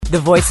the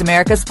Voice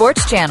America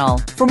Sports Channel.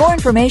 For more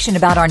information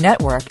about our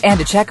network and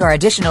to check our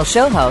additional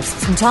show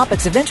hosts and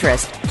topics of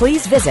interest,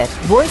 please visit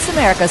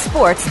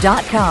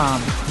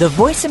voiceamericasports.com. The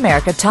Voice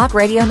America Talk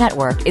Radio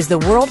Network is the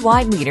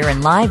worldwide leader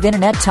in live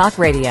Internet talk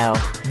radio.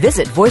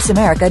 Visit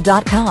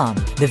voiceamerica.com.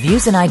 The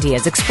views and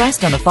ideas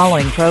expressed on the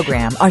following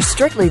program are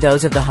strictly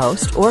those of the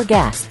host or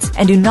guests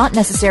and do not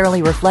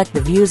necessarily reflect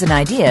the views and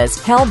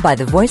ideas held by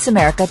the Voice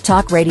America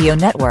Talk Radio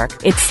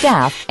Network, its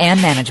staff,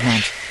 and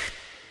management.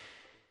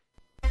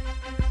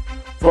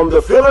 From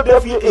the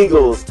Philadelphia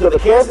Eagles to the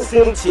Kansas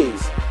City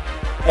Chiefs,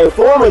 a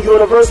former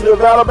University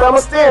of Alabama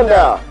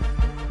standout,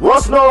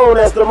 once known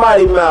as the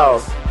Mighty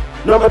Mouse,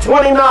 number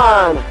 29,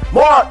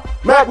 Mark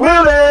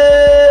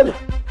McMillan.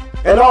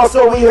 And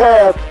also we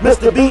have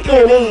Mr.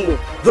 BNE,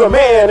 the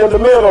man in the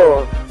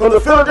middle. From the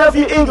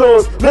Philadelphia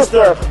Eagles,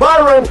 Mr.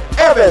 Byron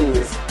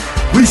Evans.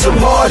 We some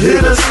hard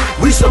hitters,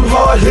 we some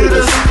hard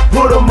hitters.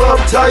 Put them up,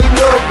 tighten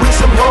up, we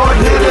some hard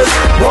hitters.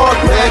 Mark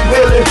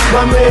McMillan,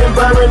 my man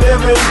Byron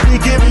Evans.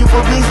 We give you a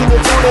reason to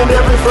tune in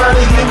every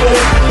Friday evening.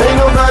 Ain't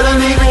nobody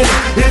leaving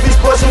if he's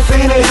pushing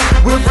Phoenix.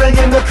 We're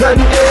bringing the cutting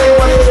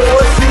edge.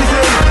 Sports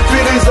season,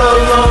 3 days all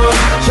long.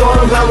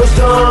 Show them how it's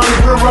done.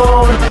 We're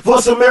on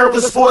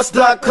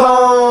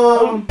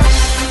VoiceAmericaSports.com.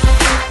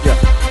 Yeah,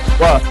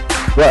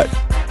 what?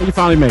 You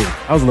finally made it.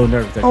 I was a little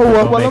nervous.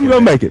 Well, I'm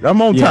gonna make it.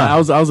 I'm on time. I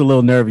was a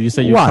little nervous. You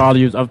said you called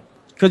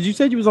because you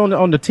said you was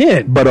on the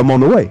 10. But I'm on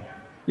the way.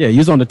 Yeah, you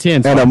was on the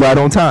 10, and I'm right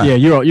on time. Yeah,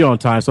 you're on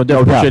time. So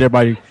definitely appreciate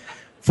everybody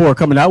for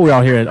coming out. We're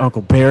out here at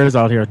Uncle Bear's,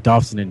 out here at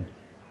Dobson and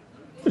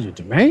what is it,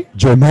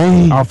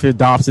 Jermaine? Outfit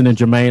Dobson and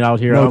Jermaine out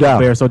here at Uncle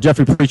Bear's. So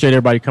definitely appreciate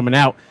everybody coming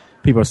out.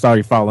 People are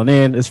starting falling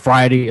in. It's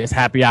Friday. It's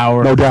happy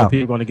hour. No doubt.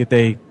 People are going to get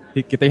their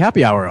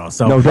happy hour on.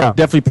 So no doubt.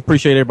 Definitely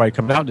appreciate everybody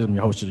coming out. This is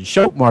your host of the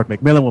show, Mark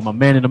McMillan, with my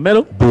man in the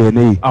middle.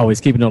 BNE. Always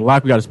keeping it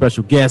locked. We got a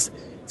special guest.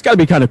 It's got to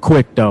be kind of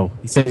quick, though.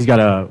 He said he's got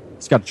to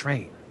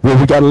train. Well,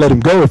 we got to let him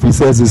go if he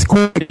says it's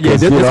quick. Yeah,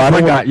 this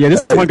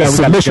one guy.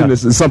 Submission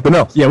is something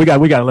else. Yeah, we got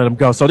to let him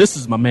go. So this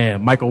is my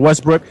man, Michael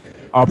Westbrook,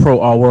 all pro,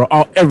 all world,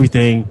 all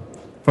everything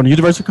from the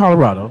University of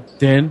Colorado.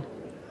 Then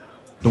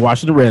the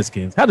Washington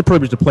Redskins. Had the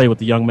privilege to play with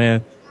the young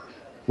man.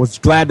 Was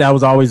glad that I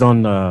was always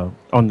on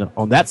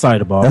that side of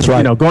the ball. That's right.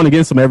 You know, going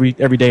against him every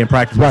day in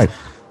practice. Right.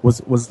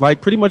 Was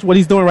like pretty much what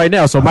he's doing right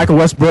now. So Michael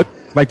Westbrook,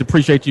 I'd like to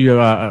appreciate you,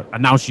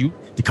 announce you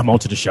to come on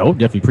to the show.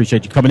 Definitely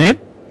appreciate you coming in.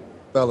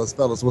 Fellas,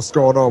 what's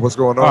going on?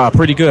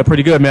 Pretty good,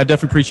 man. I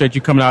definitely appreciate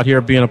you coming out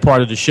here, being a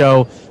part of the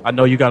show. I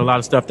know you got a lot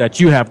of stuff that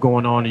you have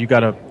going on, and you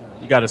got a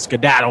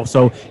skedaddle.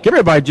 So give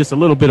everybody just a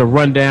little bit of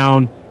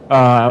rundown.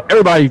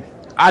 Everybody,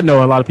 I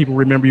know a lot of people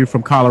remember you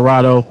from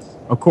Colorado.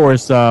 Of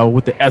course,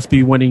 with the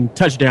SB winning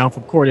touchdown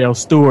from Cordell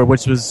Stewart,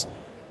 which was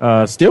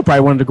still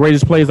probably one of the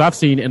greatest plays I've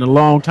seen in a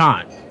long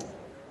time.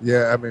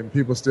 Yeah, I mean,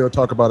 people still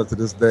talk about it to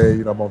this day.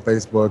 You know, I'm on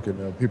Facebook,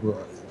 and people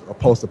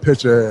post a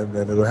picture, and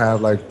then it'll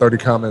have like 30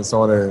 comments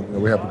on it,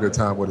 and we have a good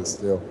time with it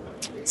still.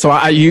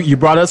 So you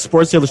brought us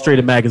Sports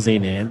Illustrated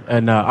magazine in,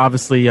 and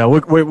obviously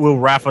we'll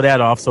raffle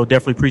that off. So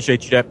definitely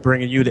appreciate you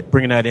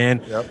bringing that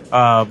in. Yep.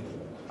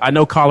 I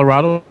know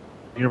Colorado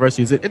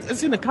University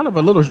it's in a kind of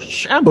a little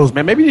shambles,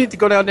 man. Maybe you need to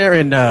go down there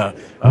and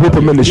whip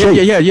them into shape.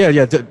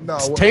 Yeah.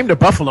 Tame the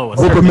buffalo.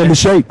 Whip them into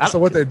shape. So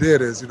what they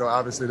did is,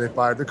 obviously they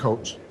fired the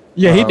coach.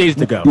 Yeah, he needs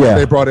to go. Yeah.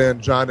 They brought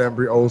in John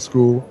Embry, old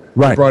school.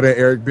 Right. They brought in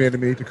Eric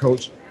Bieniemy to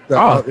coach.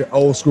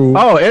 Old school.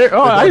 Eric,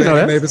 I didn't know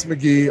that. Mavis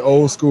McGee,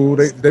 old school.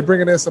 They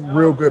bringing in some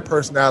real good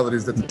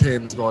personalities that the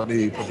team is going to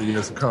need for the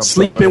years to come.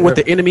 Sleeping with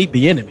the enemy.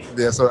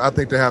 Yeah, so I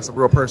think they have some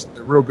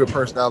real good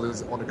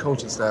personalities on the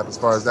coaching staff as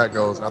far as that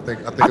goes. And I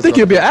think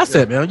you'll be an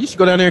asset, man. You should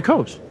go down there and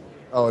coach.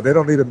 Oh, they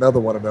don't need another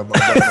one of them.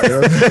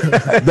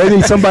 They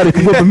need somebody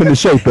to whip them into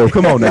shape, though.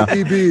 Come on now.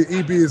 EB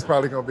is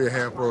probably going to be a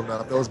handful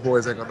now. Those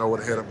boys ain't going to know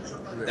what to hit them.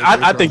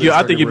 I think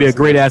you'd be a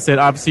great asset.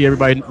 Obviously,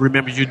 everybody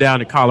remembers you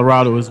down in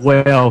Colorado as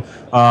well.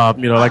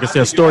 Like I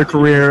said, storied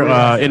career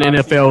in the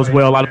NFL as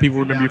well. A lot of people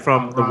remember you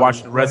from the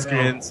Washington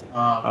Redskins. Like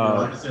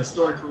I said,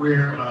 storied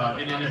career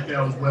in the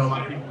NFL as well. A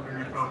lot of people remember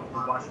you from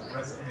the Washington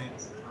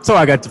Redskins. So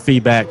I got the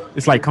feedback.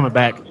 It's like coming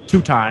back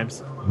 2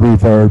 times.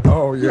 Reverb.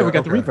 Oh, yeah. We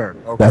got the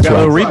reverb. Okay. That's we got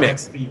right. a little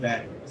remix.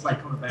 Feedback. It's like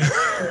coming back 2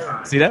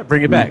 times. See that?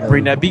 Bring it back.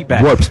 Bring that beat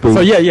back. Warp speed. So,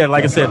 yeah,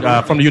 like I said,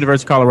 from the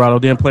University of Colorado,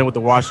 then playing with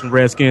the Washington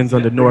Redskins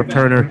under Norv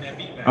Turner.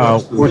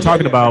 We're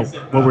talking about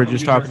what we're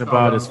just talking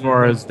about as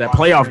far as that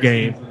playoff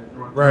game.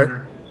 Right.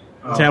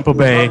 Tampa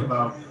Bay,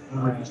 the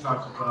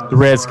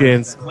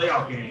Redskins.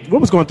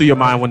 What was going through your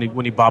mind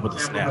when he bobbled the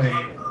snap?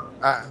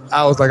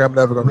 I was like, I'm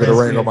never going to get a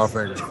ring on my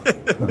finger.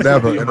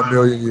 Never in a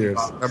million years.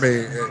 I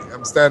mean,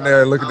 I'm standing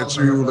there looking at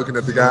you, looking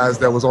at the guys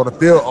that was on the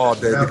field all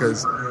day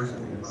because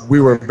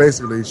we were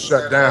basically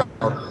shut down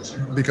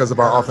because of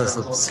our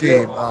offensive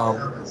scheme.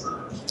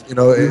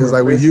 It was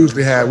like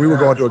we were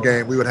going to a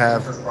game, we would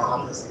have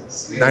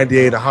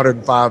 98,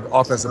 105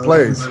 offensive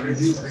plays.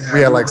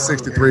 We had like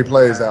 63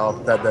 plays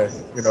out that day,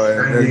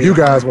 and you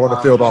guys were on the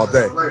field all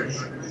day.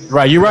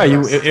 Right, you're right.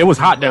 It was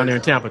hot down there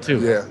in Tampa,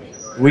 too. Yeah.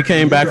 We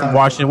came back from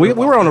Washington. We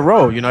were on the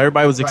road.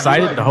 Everybody was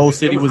excited. The whole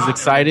city was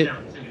excited.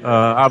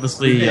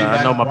 Obviously,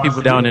 I know my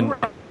people down in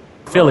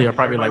Philly are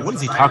probably like, what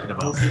is he talking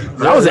about?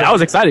 But I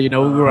was excited. We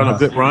were on a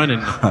good run,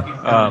 and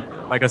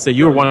like I said,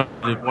 you were one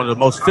of the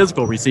most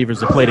physical receivers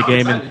to play the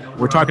game, and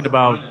we're talking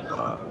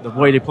about the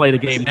way they play the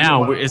game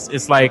now.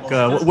 It's like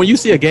when you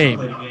see a game,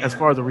 as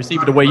far as a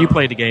receiver, the way you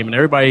play the game, and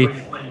everybody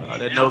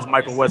that knows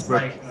Michael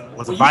Westbrook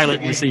was a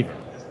violent receiver.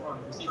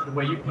 The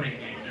way you play the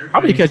game. How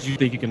many catches do you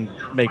think you can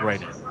make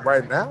right now?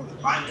 Right now?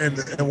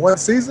 In one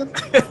season?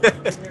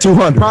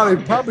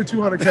 200. Probably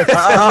 200 catches.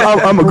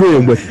 I'm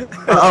agreeing with you.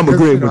 I'm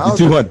agreeing with you.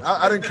 200.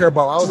 I didn't care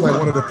about. I was like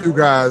one of the few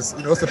guys.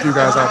 There's a few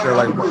guys out there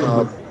like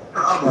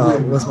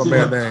what's my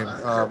man name?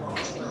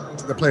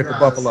 That played for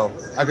Buffalo.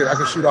 I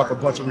could shoot off a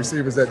bunch of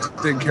receivers that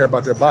didn't care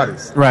about their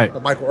bodies. Right.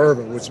 Michael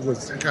Irvin, which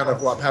was kind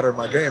of what I patterned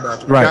my game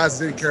after. Right. Guys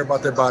didn't care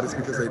about their bodies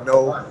because they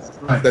know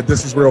that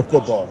this is real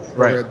football.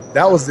 Right. And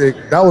that was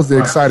the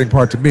exciting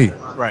part to me.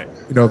 Right.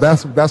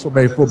 That's what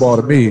made football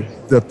to me,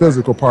 the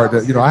physical part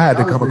that I had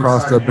to come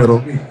across the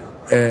middle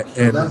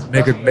and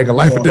make a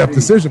life or death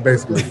decision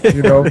basically.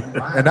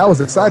 And that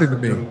was exciting to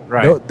me.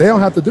 Right. They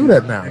don't have to do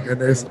that now,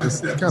 and it's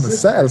kind of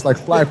sad. It's like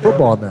flag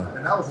football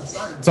now.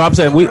 So I'm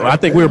saying I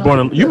think we were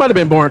born. You might have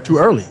been born too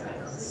early.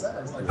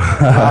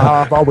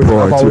 I've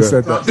always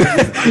said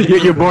that.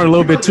 You're born a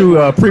little bit too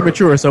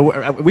premature,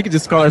 so we could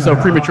just call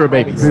ourselves premature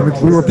babies. We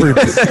were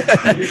premature.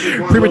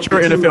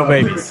 Premature NFL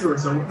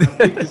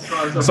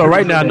babies. So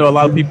right now, I know a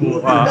lot of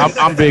people.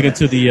 I'm big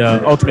into the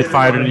Ultimate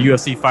Fighter, the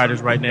UFC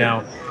fighters right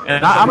now,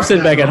 and I'm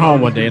sitting back at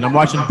home one day and I'm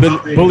watching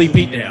Bully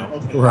beat down.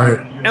 Right.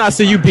 And I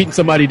see you beating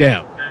somebody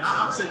down.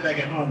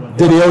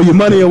 Did he owe you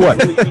money or what?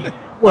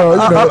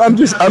 Well, I'm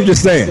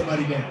just saying.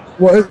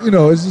 Well,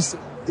 it's just.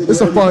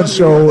 It's a fun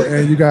show,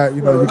 and you got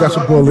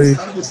your bully,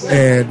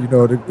 and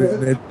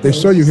they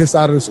show you his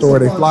side of the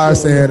story. They fly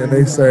us in, and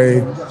they say,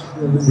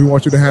 "We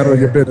want you to handle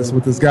your business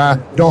with this guy.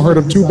 Don't hurt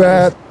him too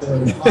bad,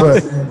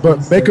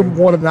 but make him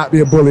want to not be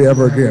a bully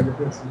ever again."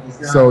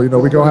 So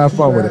we go have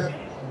fun with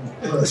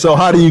it. So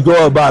how do you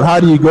go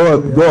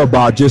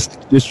about just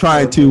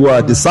trying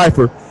to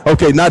decipher?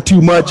 Okay, not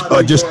too much,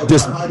 or just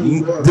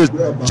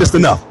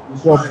enough.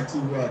 Well,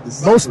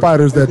 most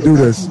fighters that do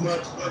this,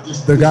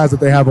 the guys that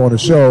they have on the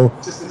show,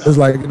 is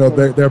like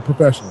they're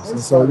professionals, and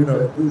so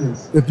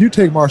if you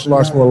take martial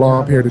arts for a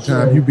long period of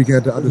time, you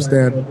begin to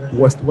understand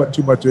what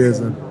too much is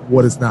and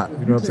what is not.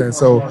 You know what I'm saying?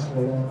 So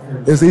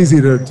it's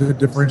easy to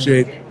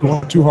differentiate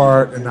going too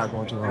hard and not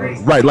going too hard.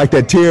 Right, like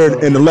that tear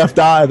in the left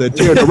eye, the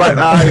tear in the right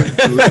eye,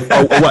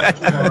 or what?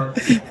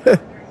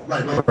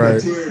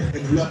 Right.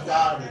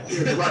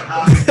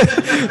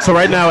 So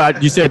right now,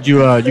 you said you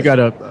got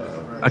a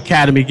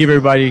academy. Give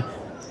everybody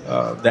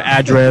the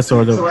address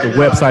or the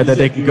website that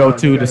they can go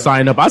to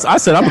sign up. I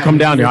said I'm gonna come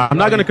down there. I'm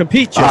not gonna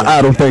compete.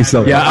 I don't think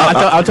so. Yeah,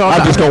 I'm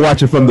just gonna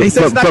watch it from the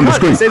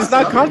screen. He said it's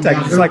not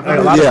contact. It's like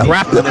a lot of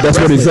grappling. That's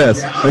what he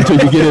says until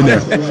you get in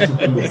there.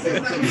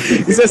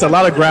 He says a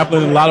lot of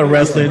grappling, a lot of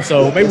wrestling.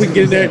 So maybe we can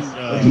get in there.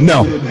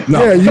 No.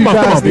 Yeah, you come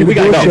guys on, need we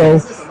to do got a show.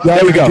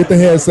 There we go. Get the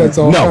headsets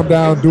on. No. Come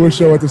down, do a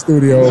show at the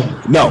studio.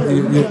 No.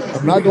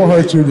 I'm not gonna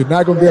hurt you. You're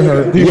not gonna get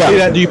hurt. Do you believe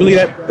that? Do you believe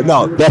that?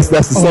 No, that's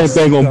the same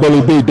thing on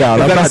Bully Beatdown.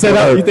 Is that a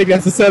setup? You think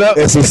that's a setup?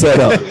 It's a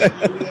setup.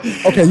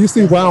 Okay, you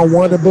see round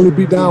one that Bully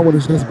beat down when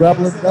it's just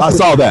grappling? I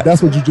saw that.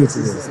 That's what jiu-jitsu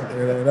is.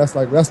 And that's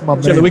my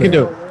main Chili, we can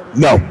thing. do it.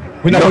 No.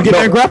 We're not going to get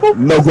there and grapple?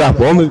 No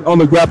grapple.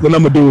 Only grappling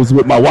I'm going to do is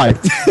with my wife.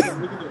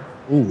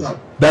 Ooh.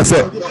 That's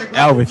it.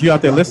 Alvin, if you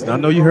out there listening, I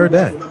know you heard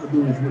that.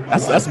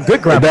 That's some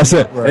good grappling. That's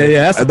it. Right.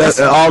 Yeah, that's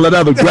all that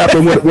other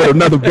grappling with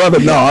another brother.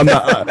 No, I'm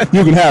not.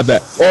 You can have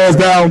that. All's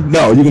down.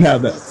 No, you can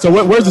have that. So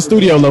where's the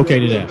studio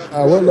located at?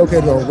 We're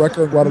located on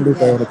Record and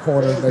Guadalupe on the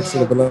corner next to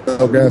the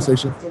Vallejo gas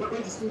station.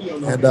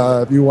 And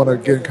if you want to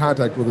get in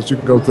contact with us, you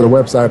can go to the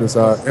website. It's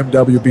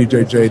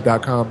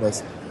mwbjj.com.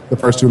 That's the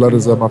first two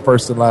letters of my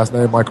first and last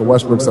name, Michael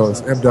Westbrook. So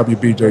it's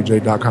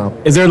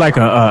mwbjj.com. Is there like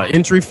a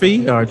entry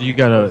fee, or do you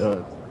got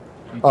a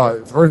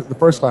the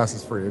first class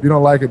is free. If you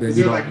don't like it, then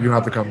you don't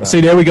have to come back. See,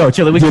 there we go,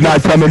 Chili. You're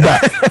not coming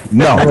back.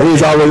 No,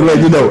 he's already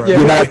letting you know.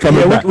 You're not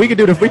coming back. We could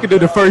do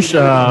the first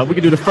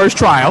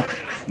trial.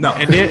 No,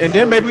 and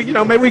then maybe we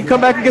can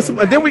come back and get some.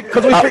 And then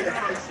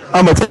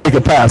I'm gonna take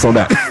a pass on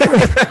that.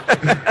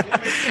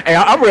 Hey,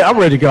 I'm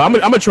ready to go. I'm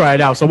gonna try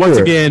it out. So once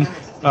again,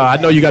 I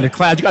know you got a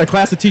class. You got a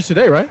class to teach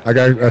today, right?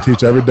 I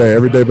teach every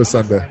day but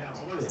Sunday.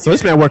 So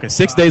this man working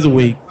 6 days a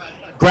week,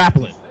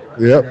 grappling.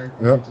 Yep.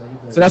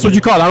 So that's what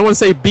you call it. I don't want to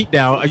say beat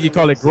down. You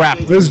call it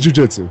grappling. This is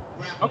jiu-jitsu.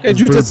 Okay,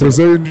 jiu-jitsu.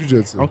 Brazilian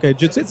jiu-jitsu. Okay,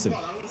 jiu-jitsu.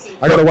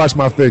 I got to watch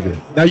my figure.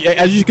 Now,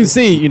 as you can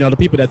see, the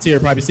people that's here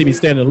probably see me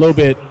standing a little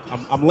bit.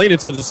 I'm leaning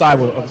to the side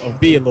of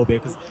B a little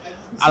bit because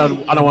I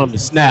don't want them to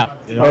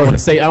snap. I don't want to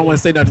say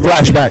nothing.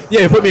 Flashback.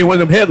 Yeah, put me in one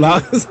of them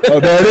headlocks. Oh,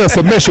 there it is.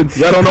 Submission.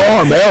 Right on the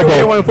arm, the elbow. You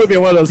don't want to put me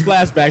in one of those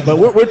flashbacks. But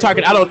we're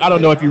talking. I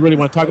don't know if you really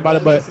want to talk about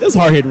it, but it's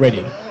hard hitting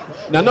radio.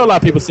 Now, I know a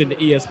lot of people see the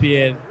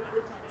ESPN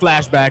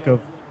flashback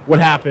of what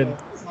happened.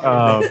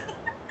 I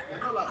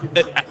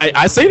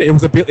say that it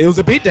was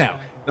a beatdown.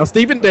 Now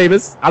Stephen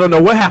Davis, I don't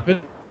know what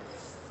happened.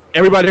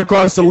 Everybody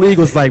across the league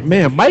was like,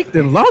 "Man, Mike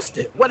then lost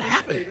it. What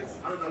happened?"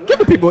 Let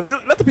the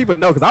people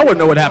know because I wouldn't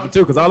know what happened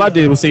too. Because all I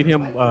did was see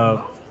him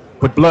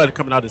with blood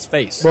coming out his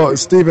face. Well,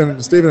 Steven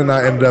and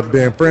I ended up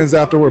being friends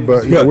afterward,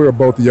 but we were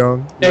both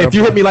young. Hey, if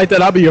you hit me like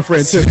that, I'll be your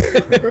friend too.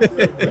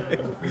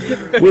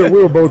 we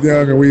were both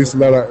young, and we used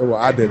to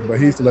I didn't, but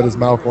he used to let his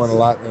mouth run a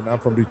lot, and I'm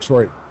from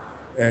Detroit.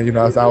 And,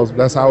 that's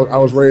how I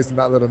was raised to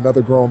not let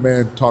another grown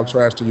man talk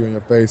trash to you in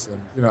your face.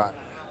 And,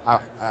 I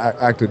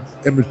acted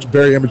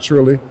very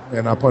immaturely,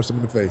 and I punched him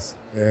in the face.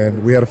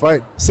 And we had a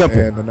fight. Simple.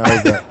 And that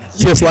was that.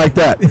 Just like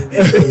that. The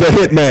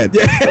Hitman.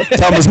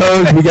 Thomas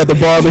Hearns, we got the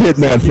bar of the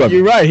Hitman from.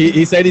 You're right.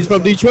 He said he's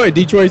from Detroit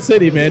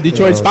City, man.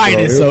 Detroit's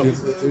finest. So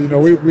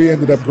we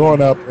ended up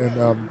growing up,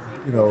 and,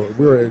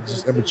 we were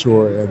just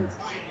immature. And,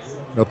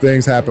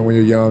 things happen when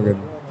you're young,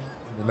 and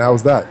that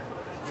was that.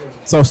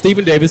 So,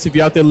 Stephen Davis, if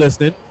you're out there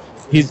listening,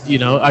 he's,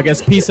 I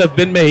guess peace has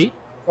been made.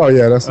 Oh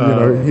yeah, that's he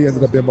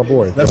ended up being my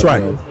boy. That's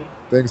right.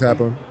 Things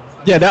happen.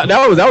 Yeah, that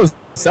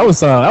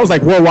was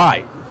like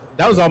worldwide.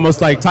 That was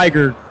almost like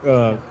Tiger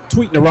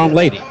tweeting the wrong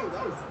lady,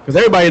 because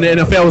everybody in the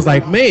NFL was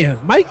like, man,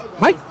 Mike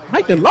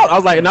didn't lost. I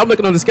was like, and I'm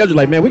looking on the schedule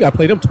like, man, we got to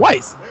play them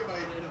twice.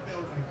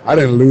 I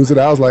didn't lose it.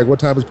 I was like, what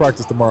time is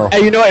practice tomorrow?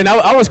 Hey, and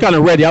I was kind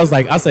of ready. I was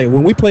like,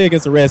 when we play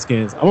against the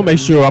Redskins, I'm gonna make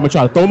sure I'm gonna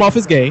try to throw him off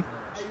his game,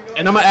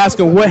 and I'm gonna ask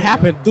him what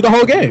happened through the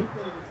whole game.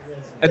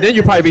 And then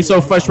you probably be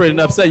so frustrated and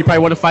upset, you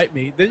probably want to fight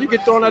me. Then you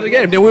get thrown out of the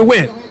game. Then we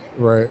win.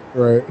 Right.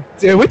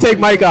 So if we take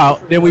Mike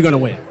out, then we're going to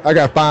win. I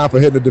got fined for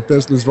hitting the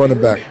defenseless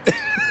running back.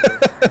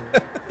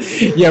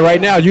 Yeah, right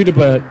now, you've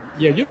been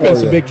in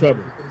some big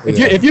trouble.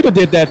 If you'd have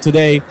did that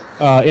today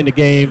in the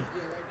game,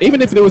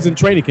 even if it was in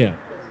training camp.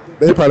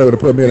 They probably would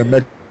have put me in a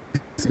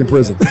Mexican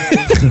prison.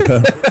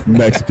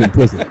 Mexican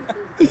prison.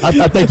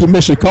 I think you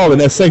missed your call in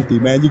that safety,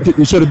 man.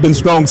 You should have been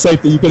strong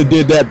safety. You could have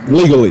did that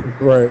legally.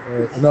 Right.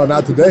 No,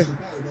 not today.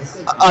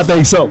 I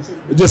think so.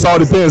 It just all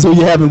depends who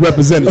you haven't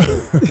represented.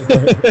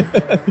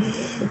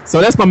 So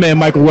that's my man,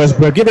 Michael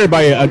Westbrook. Give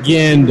everybody,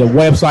 again, the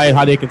website,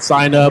 how they can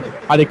sign up,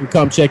 how they can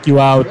come check you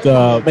out,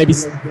 maybe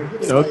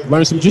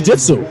learn some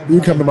jiu-jitsu. You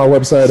can come to my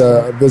website,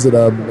 visit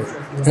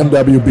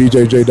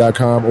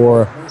mwbjj.com,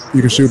 or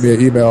you can shoot me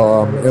an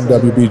email,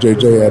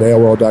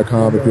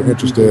 mwbjj@aol.com if you're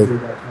interested.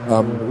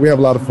 We have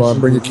a lot of fun.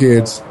 Bring your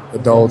kids,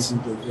 adults,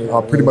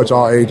 pretty much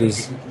all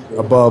ages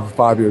above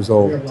 5 years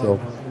old. So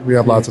we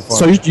have lots of fun.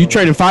 So you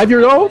training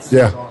 5-year-olds?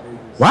 Yeah.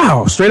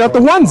 Wow, straight out the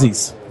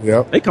onesies.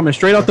 Yep. They coming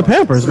straight out the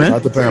Pampers, man.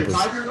 Out the Pampers.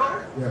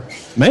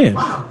 Man.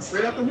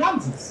 Straight out the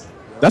onesies.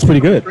 That's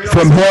pretty good.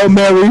 From Hail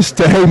Marys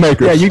to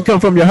Haymakers. Yeah, you can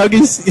come from your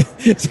Huggies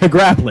to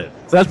grappling.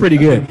 So that's pretty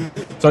good.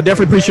 So I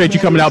definitely appreciate you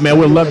coming out, man.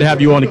 We'd love to have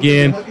you on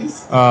again.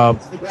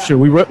 Sure,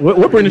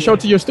 we'll bring the show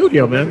to your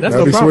studio, man. That's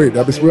That'd no be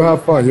problem. Sweet. We'll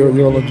have fun.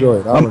 You'll enjoy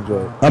it. I'll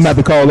enjoy it. I'm going to have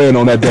to call in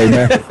on that day,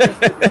 man.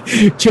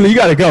 Chili, you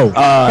got to go.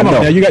 Come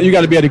on, man. You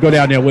got to be able to go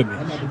down there with me.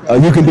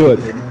 You can do it.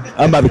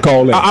 I'm about to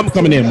call in. I'm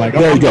coming in, Mike.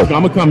 There you go. I'm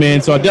going to come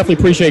in. So I definitely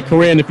appreciate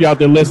Corinne if you're out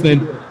there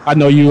listening. I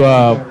know you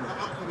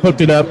hooked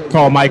it up,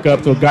 called Mike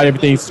up, so got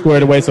everything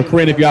squared away. So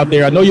Corinne, if you're out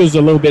there, I know you was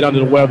a little bit under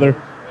the weather.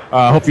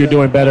 Hope you're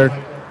doing better.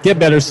 Get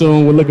better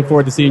soon. We're looking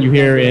forward to seeing you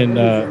here in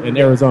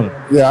Arizona.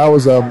 Yeah, I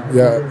was.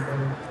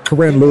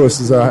 Corinne Lewis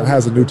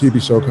has a new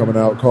TV show coming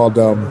out called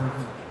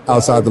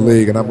Outside the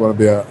League, and I'm going to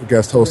be a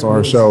guest host on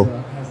her show.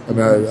 And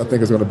I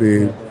think it's going to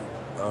be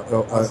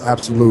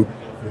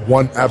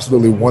an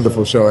absolutely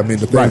wonderful show. I mean,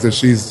 the things that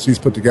she's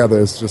put together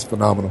is just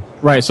phenomenal.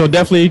 Right. So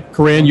definitely,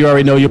 Corinne, you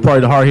already know you're part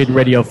of the Hard Hittin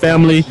Radio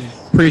family.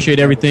 Appreciate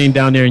everything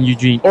down there in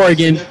Eugene,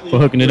 Oregon, for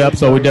hooking it up.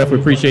 So we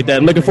definitely appreciate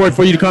that. Looking forward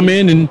for you to come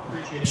in and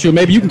sure,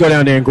 maybe you can go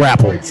down there and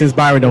grapple since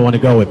Byron don't want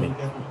to go with me.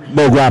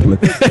 More grappling.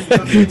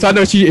 So I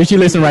know if she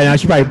listening right now,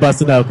 she probably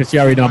busted up because she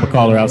already know I'm going to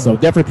call her out. So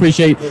definitely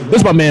appreciate this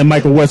is my man,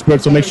 Michael Westbrook.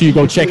 So make sure you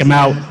go check him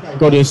out,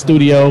 go to his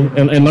studio,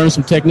 and learn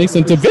some techniques.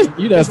 And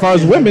as far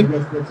as women,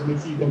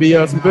 it'll be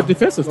some good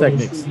defensive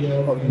techniques.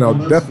 No,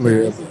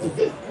 definitely.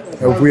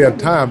 If we had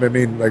time, I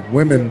mean, like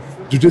women,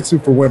 jiu-jitsu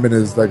for women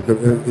is like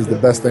is the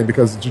best thing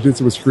because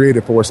jiu-jitsu was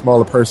created for a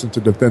smaller person to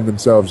defend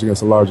themselves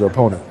against a larger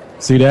opponent.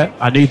 See that?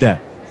 I need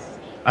that.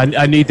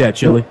 I need that,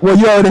 Chili. Well,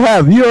 you already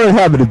have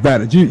an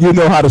advantage. You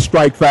know how to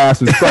strike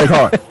fast and strike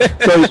hard.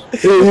 So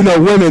women,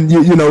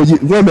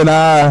 women,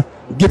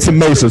 get some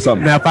mace or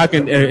something. Now, if I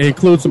can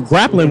include some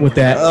grappling with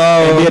that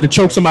and be able to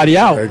choke somebody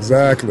out,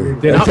 exactly.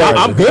 Then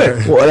I'm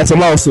good. Well, that's a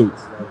lawsuit.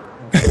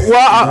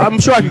 Well, I'm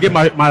sure I can get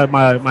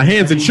my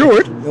hands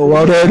insured.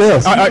 Well, there it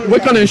is.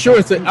 What kind of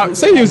insurance?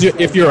 Say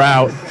if you're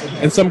out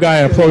and some guy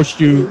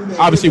approached you,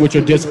 obviously with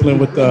your discipline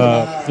with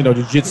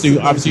jiu-jitsu,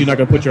 obviously you're not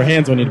going to put your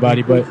hands on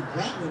anybody, but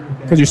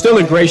because you're still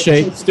in great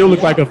shape, still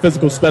look like a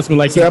physical specimen.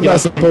 Like I'm not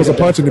supposed to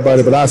punch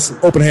anybody, but I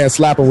open hand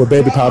slap them with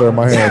baby powder in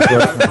my hands.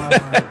 Right?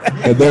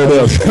 And there it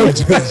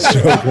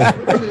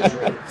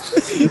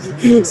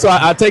is. So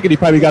I take it he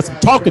probably got some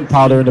talking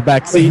powder in the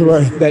back seat.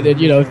 Right. That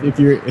if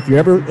you're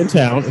ever in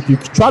town, if you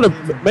try to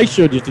make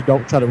sure that you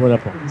don't try to run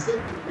up on him.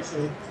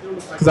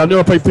 Because I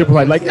know people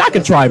are like I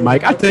can try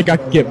Mike. I think I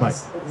can get Mike.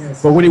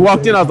 But when he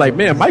walked in, I was like,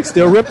 man, Mike's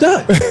still ripped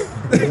up.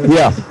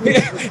 Yeah.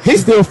 He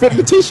still fit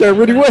the T-shirt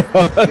really well.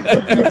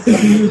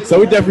 So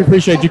we definitely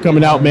appreciate you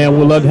coming out, man.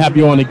 We'd love to have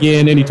you on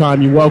again anytime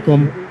you're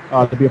welcome.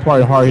 to be a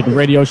part of the Hard Hittin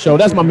Radio Show.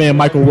 That's my man,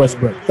 Michael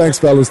Westbrook. Thanks,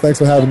 fellas. Thanks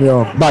for having me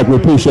on. Mike, we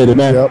appreciate it,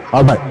 man. Yep.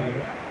 All right.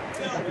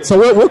 So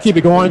we'll keep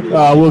it going.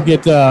 We'll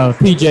get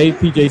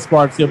PJ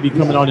Sparks. He'll be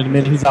coming on in a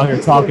minute. He's out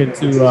here talking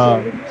to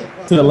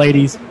the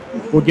ladies.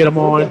 We'll get him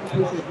on,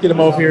 get him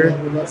over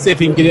here, see if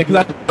he can get in.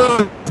 Because I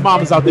know his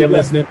mom is out there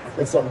listening.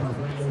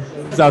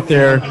 He's out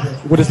there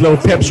with his little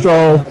pep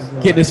stroll,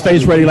 getting his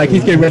face ready, like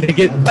he's getting ready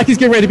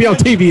to be on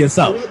TV or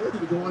something.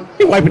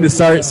 He's wiping his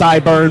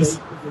sideburns.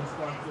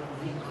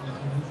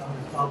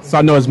 So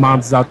I know his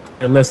mom's out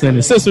there listening,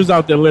 his sister's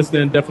out there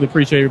listening. Definitely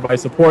appreciate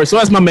everybody's support. So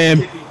that's my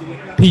man,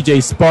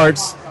 PJ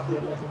Sparks.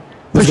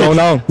 What's going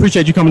on?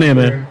 Appreciate you coming in,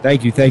 man.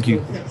 Thank you.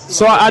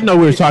 So I know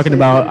we were talking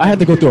about. I had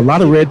to go through a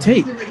lot of red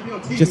tape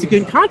just to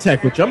get in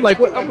contact with you. I'm like,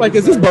 what? I'm like,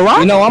 is this Barack?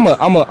 You know,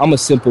 I'm a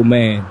simple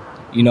man.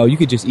 You know, you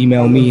could just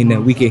email me and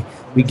then we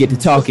get to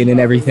talking and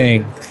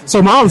everything.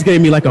 So mom's gave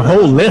me like a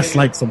whole list,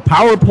 like some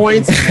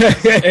PowerPoints,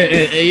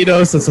 and you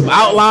know, some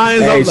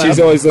outlines. Hey, she's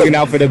always looking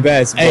out for the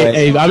best.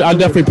 Hey, I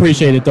definitely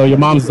appreciate it though. Your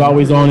mom's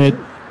always on it,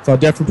 so I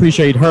definitely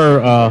appreciate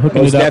her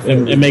hooking it up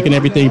and making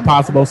everything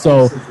possible.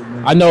 So.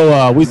 I know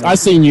I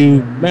seen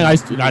you, man. I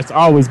used to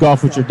always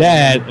golf with your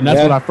dad, and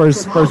that's when I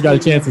first got a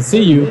chance to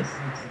see you.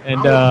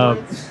 And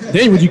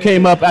then when you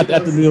came up at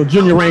the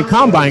junior rank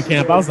combine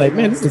camp, I was like,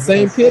 man, this is the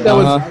same kid that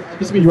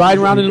used to be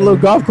riding around in a little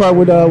golf cart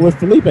with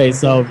Felipe.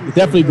 So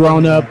definitely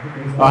grown up.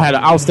 Had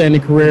an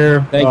outstanding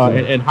career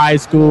in high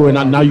school, and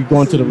now you're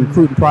going to the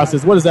recruiting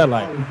process. What is that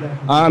like?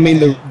 I mean,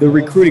 the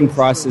recruiting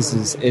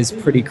process is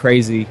pretty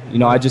crazy. You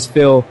know, I just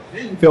feel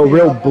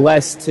real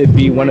blessed to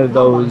be one of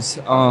those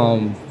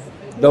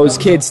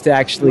kids to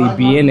actually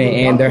be in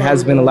it, and there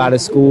has been a lot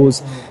of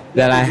schools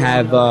that I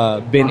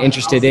have been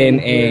interested in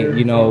and,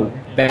 you know,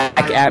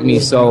 back at me.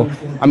 So,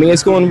 I mean,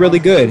 it's going really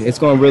good.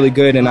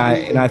 And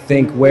I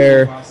think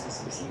where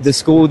the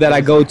school that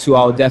I go to,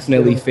 I'll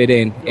definitely fit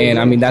in. And,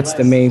 I mean, that's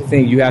the main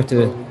thing. You have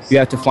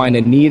to find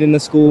a need in the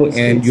school,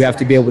 and you have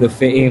to be able to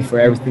fit in for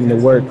everything to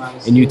work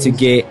and you to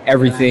get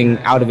everything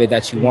out of it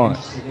that you want.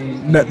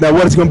 Now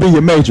what is going to be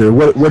your major?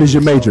 What is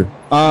your major?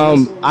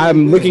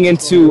 I'm looking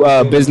into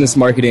business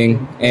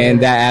marketing and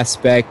that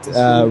aspect.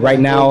 Right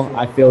now,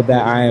 I feel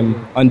that I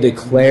am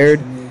undeclared.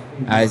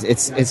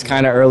 It's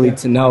kind of early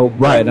to know,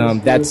 but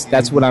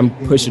that's what I'm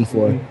pushing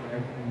for.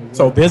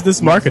 So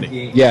business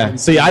marketing. Yeah.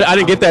 See, I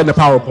didn't get that in the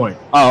PowerPoint.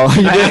 Oh,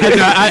 you did?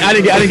 I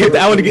didn't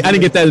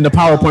get that in the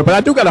PowerPoint, but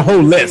I do got a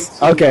whole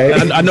list. Okay.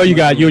 I know you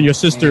and your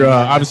sister.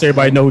 Obviously,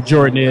 everybody know who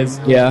Jordan is.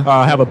 Yeah.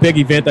 Have a big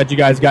event that you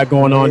guys got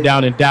going on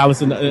down in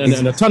Dallas, and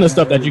a ton of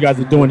stuff that you guys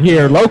are doing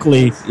here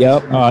locally.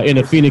 Yep. In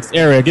the Phoenix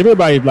area. Give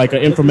everybody like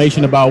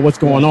information about what's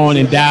going on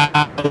in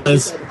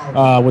Dallas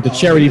with the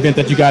charity event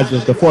that you guys,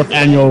 the 4th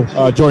annual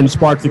Jordan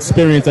Sparks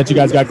Experience that you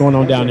guys got going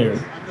on down there.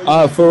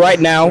 For right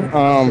now,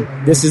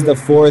 this is the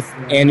 4th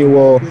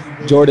annual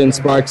Jordan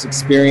Sparks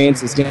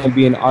Experience. It's going to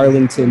be in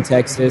Arlington,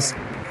 Texas.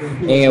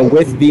 And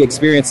with the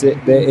experience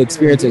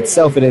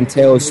itself, it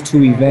entails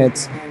 2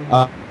 events,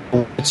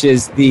 which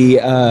is the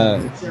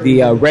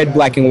Red,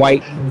 Black, and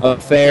White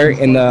Affair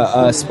and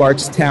the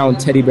Sparkstown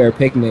Teddy Bear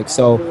Picnic.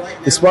 So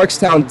the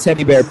Sparkstown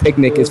Teddy Bear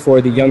Picnic is for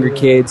the younger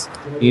kids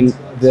in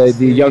the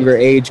younger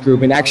age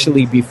group. And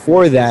actually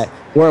before that,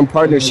 we're in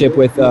partnership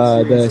with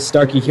the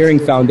Starkey Hearing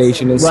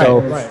Foundation, and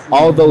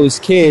all those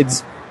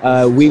kids,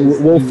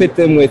 we'll fit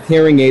them with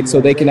hearing aids so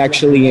they can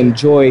actually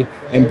enjoy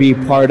and be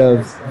part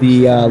of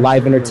the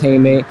live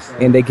entertainment,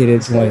 and they can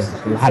enjoy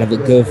a lot of the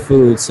good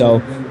food.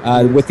 So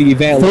with the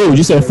event... Food?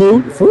 You said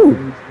food?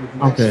 Food.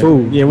 Okay.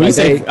 Food. Yeah, when you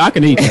say I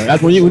can eat that.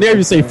 That's whenever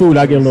you say food,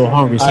 I get a little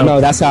hungry. So. I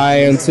know, that's how I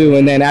am too.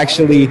 And then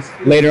actually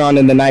later on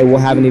in the night, we'll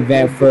have an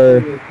event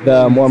for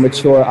the more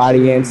mature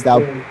audience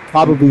that'll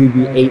probably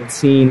be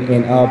 18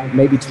 and up,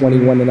 maybe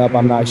 21 and up.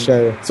 I'm not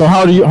sure. So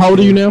how old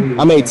are you now?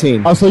 I'm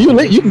 18. Oh, so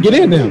you can get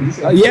in now?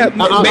 Yeah,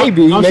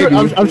 maybe.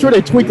 I'm sure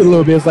they tweaked it a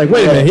little bit. It's like,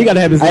 wait a minute, he got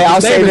to have his. Hey,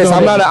 I'll say this: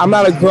 I'm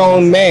not a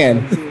grown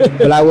man,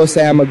 but I will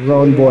say I'm a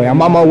grown boy.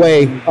 I'm on my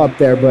way up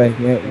there, but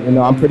you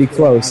know, I'm pretty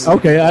close.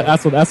 Okay,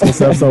 that's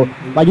what's up. So,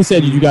 like you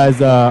said, you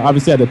guys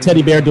obviously had the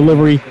teddy bear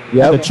delivery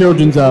at the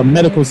Children's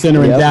Medical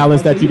Center in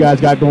Dallas that you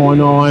guys got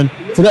going on.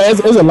 So there's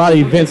a lot of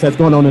events that's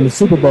going on in the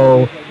Super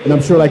Bowl, and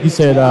I'm sure, like you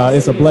said,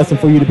 it's a blessing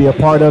for you to be a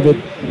part of it.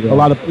 Yeah. A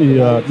lot of you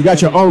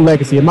got your own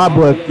legacy. In my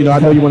book, I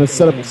know you want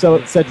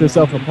to set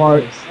yourself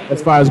apart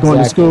as far as going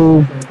to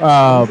school,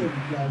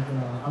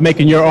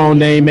 making your own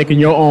name, making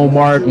your own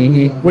mark,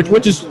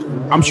 which is,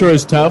 I'm sure,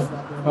 is tough.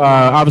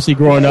 Obviously,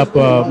 growing up,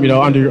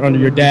 under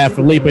your dad,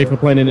 Felipe, for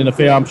playing in the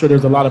NFL, I'm sure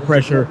there's a lot of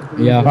pressure.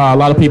 Yeah. A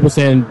lot of people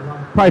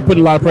probably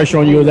putting a lot of pressure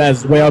on you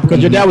as well, because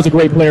your dad was a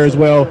great player as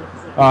well.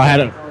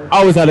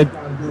 Always had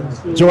a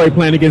Joy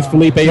playing against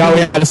Felipe. He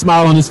always had a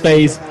smile on his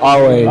face.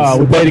 Always.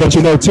 But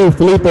you know, too,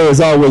 Felipe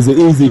is always an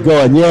easy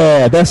going.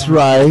 Yeah, that's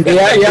right.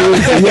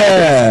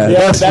 Yeah,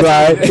 that's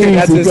right. That's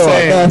Easy insane.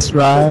 going. That's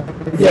right.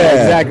 Yeah,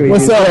 exactly.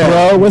 What's up,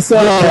 bro? What's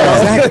up?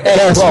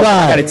 That's bro, right.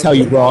 I gotta tell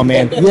you, bro,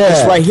 man.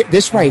 Yeah.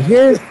 This right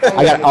here.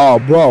 I got. Oh,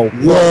 bro.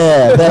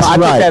 Yeah, that's I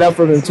right. picked that up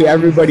from him too.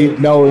 Everybody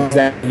knows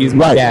that he's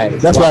my Right.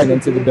 dad. That's walking right.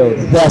 into the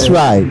building. That's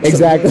right.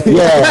 Exactly.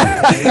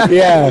 Yeah.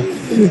 Yeah.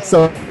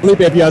 So,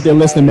 Felipe, if you're out there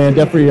listening, man,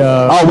 definitely.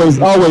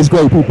 Always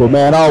great people,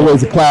 man.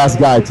 Always a class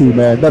guy too,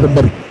 man.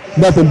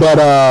 Nothing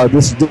but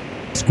this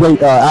great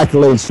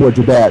accolades towards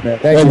your dad, man,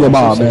 Thank and you. your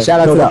mom, man. Shout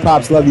out to the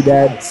pops. Love you,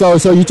 Dad. So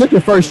you took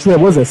your first trip.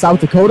 Was it South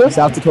Dakota?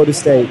 South Dakota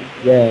State.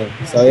 Yeah.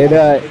 So it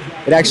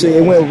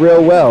went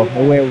real well.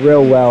 It went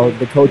real well.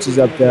 The coaches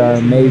up there are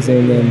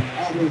amazing, and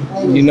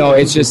you know,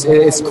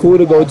 it's cool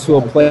to go to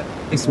a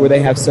place where they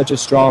have such a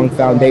strong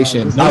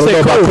foundation. Don't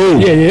say cool.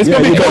 Yeah, it's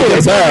gonna be cool.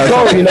 It's gonna be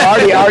cool. You know,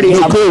 I already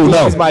have cool,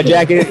 my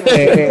jacket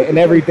and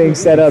everything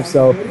set up.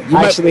 So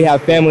I actually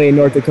have family in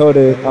North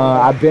Dakota.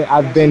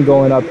 I've been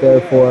going up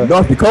there for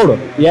North Dakota.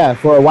 Yeah,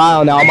 for a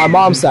while now. On my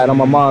mom's side,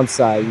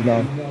 you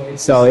know.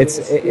 So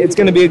it's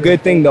going to be a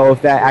good thing though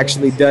if that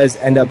actually does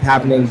end up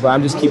happening. But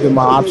I'm just keeping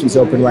my options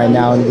open right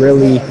now and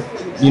really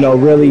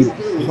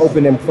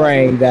hoping and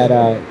praying that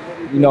a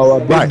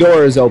big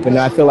door is open. And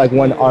I feel like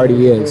one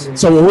already is.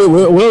 So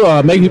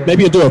we'll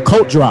maybe do a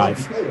coat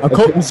drive, a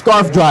coat and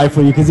scarf drive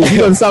for you, because if you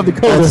go to South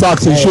Dakota,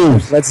 socks and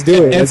shoes. Let's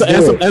do it. And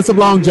some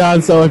long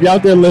johns. So if you're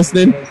out there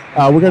listening,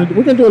 we're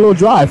gonna do a little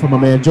drive for my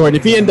man Jordan.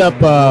 If he end up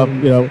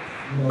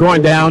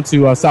going down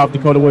to South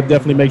Dakota, we'll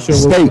definitely make sure.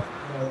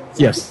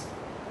 Yes.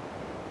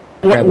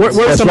 What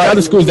are some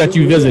other schools that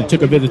you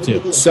took a visit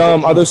to?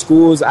 Some other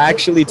schools. I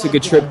actually took a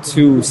trip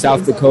to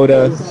South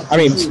Dakota.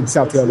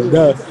 South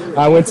Dakota.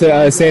 I went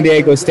to San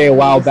Diego State a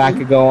while back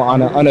ago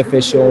on an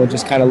unofficial and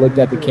just kind of looked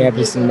at the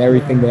campus and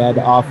everything they had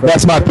to offer.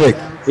 That's my pick.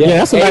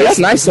 Yeah, that's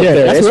nice up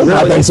there.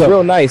 It's real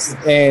real nice.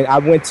 And I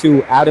went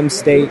to Adams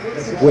State,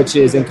 which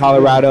is in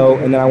Colorado,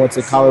 and then I went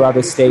to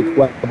Colorado State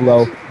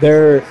Pueblo.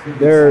 They're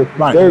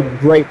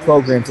great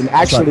programs. And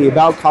actually,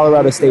 about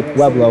Colorado State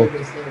Pueblo,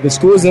 the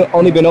school's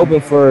only been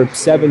open for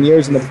 7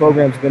 years, and the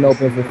program's been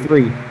open for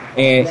 3.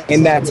 And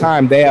in that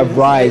time, they have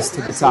risen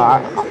to the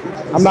top.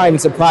 I'm not even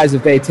surprised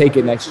if they take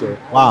it next year.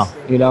 Wow.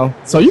 You know?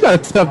 So you got a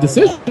tough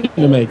decision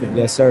to make.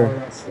 Yes,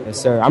 sir.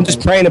 I'm just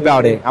praying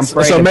about it.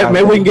 So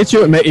maybe we can get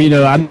you. I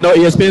know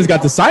ESPN's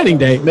got the signing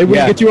day. Maybe we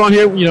can get you on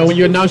here. You know, when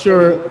you announce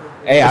your.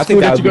 Hey, I think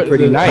that would be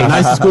pretty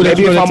nice.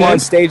 Maybe if I'm on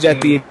stage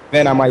at the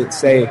event, I might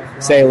say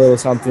a little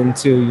something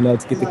too, you know,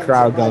 to get the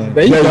crowd going.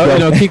 There you go. You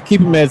know,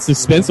 keep them at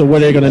suspense of where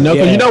they're going to know.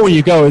 Because you know when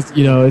you go, it's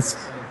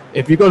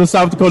if you go to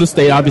South Dakota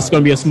State, obviously it's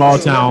going to be a small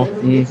town.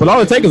 Mm-hmm. But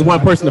all it takes is one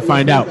person to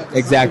find out.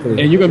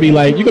 Exactly. And you're going to be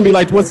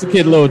like, what's the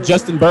kid, little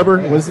Justin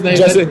Bieber? What's his name?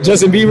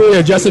 Justin Bieber.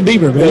 Yeah, Justin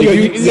Bieber. Man.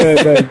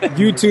 The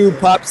YouTube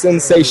pop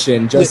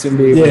sensation, Justin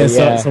Bieber.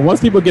 Yeah. So once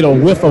people get a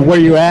whiff of where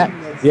you're at,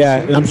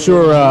 and I'm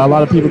sure a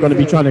lot of people are going to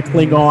be trying to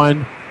cling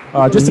on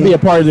just to be a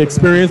part of the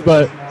experience.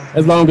 But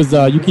as long as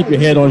you keep your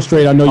head on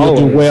straight, I know you'll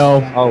do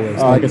well. Always.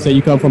 Like I say,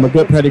 you come from a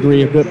good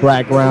pedigree, a good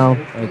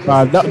background.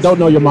 Don't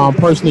know your mom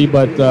personally,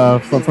 but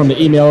from the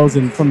emails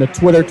and from the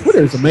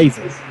Twitter is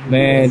amazing.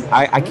 Man,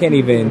 I can't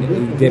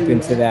even dip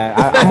into that.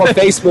 I'm a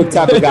Facebook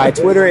type of guy.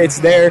 Twitter, it's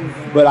there,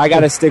 but I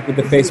got to stick with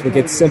the Facebook.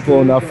 It's simple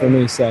enough for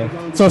me. So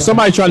if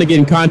somebody's trying to get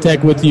in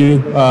contact with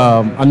you,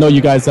 I know you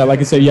guys, like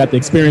I said, you have the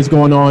experience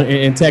going on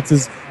in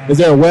Texas. Is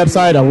there a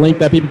website, a link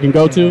that people can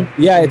go to?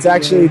 Yeah, it's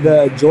actually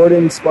the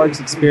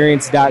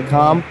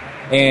JordanSparksExperience.com,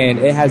 and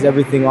it has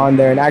everything on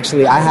there. And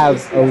actually, I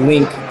have a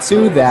link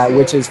to that,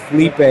 which is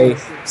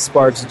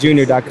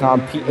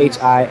FelipeSparksJr.com,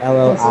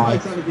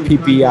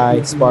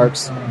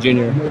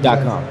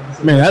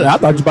 PhilippiSparksJr.com. Man, I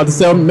thought you were about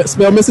to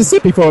spell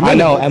Mississippi for a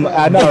minute.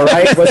 I know,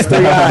 right? What's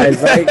 3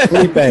 eyes, right?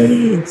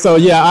 Felipe. So,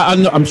 yeah,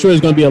 I'm sure it's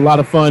going to be a lot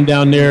of fun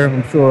down there.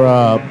 I'm sure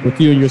with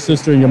you and your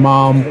sister and your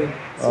mom.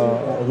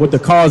 With the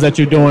cause that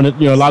you're doing,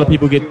 you know, a lot of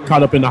people get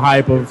caught up in the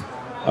hype of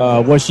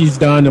what she's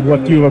done and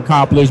what you've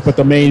accomplished, but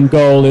the main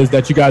goal is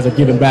that you guys are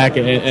giving back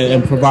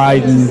and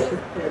providing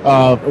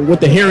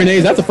with the hearing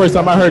aids. That's the first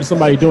time I heard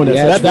somebody doing it.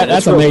 Yeah, so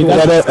that's amazing.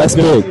 Cool. That's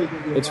big.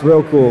 It's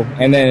real cool.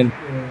 And then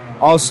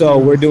also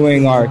we're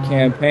doing our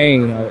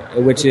campaign,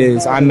 which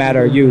is I'm Mad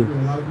Are You.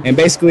 And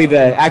basically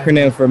the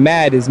acronym for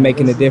MAD is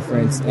making a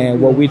difference.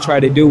 And what we try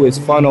to do is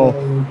funnel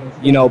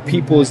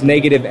people's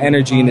negative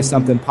energy into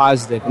something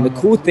positive. And the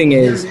cool thing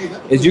is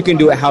you can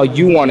do it how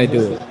you want to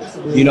do it.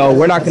 You know,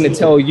 we're not going to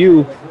tell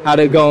you how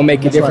to go and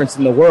make a difference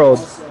in the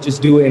world.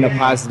 Just do it in a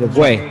positive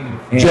way.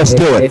 And just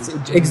do it.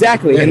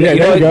 Exactly. And you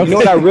know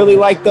what I really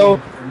like, though,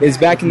 is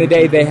back in the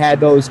day they had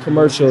those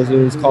commercials. It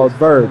was called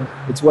Verb.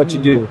 It's what you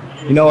do.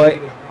 You know what?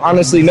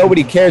 Honestly,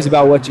 nobody cares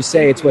about what you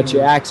say. It's what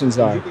your actions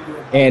are.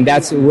 And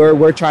that's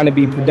we're trying to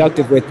be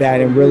productive with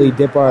that and really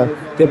dip our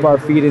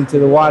feet into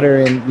the water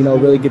and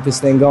really get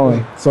this thing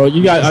going. So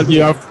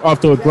you're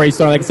off to a great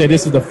start. Like I said,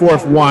 this is the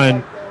 4th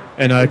one,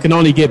 and it can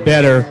only get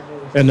better.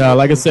 And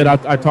like I said,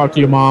 I talked to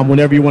your mom.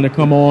 Whenever you want to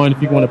come on,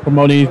 if you want to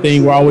promote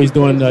anything, we're always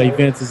doing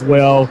events as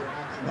well.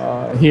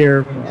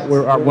 Here,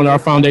 one of our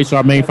foundations,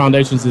 our main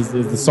foundations is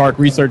the SARC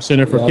Research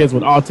Center for Kids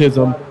with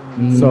Autism.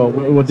 Mm-hmm. So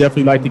we'll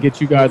definitely like to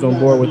get you guys on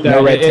board with that.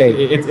 No red tape.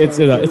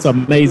 It's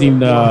amazing.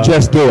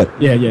 Just do it.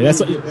 Yeah.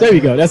 There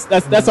you go.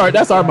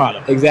 That's our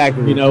motto.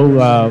 Exactly. You know,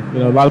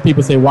 a lot of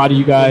people say, why do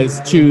you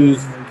guys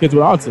choose kids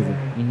with autism?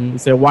 Mm-hmm. We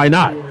say, why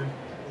not?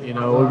 You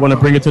know, we want to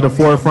bring it to the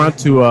forefront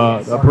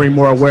to bring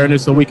more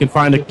awareness so we can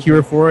find a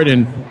cure for it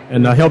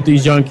and help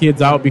these young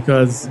kids out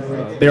because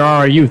they're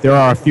our youth, they're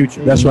our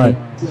future. That's right.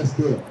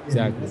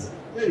 Exactly.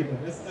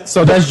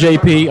 So that's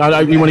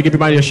JP. You want to give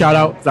everybody a shout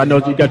out? I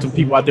know you got some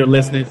people out there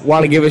listening.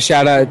 Want to give a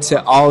shout out to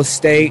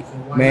Allstate.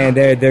 Man,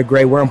 they're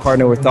great. We're in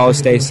partner with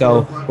Allstate,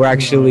 so we're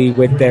actually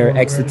with their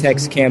X to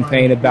Text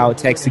campaign about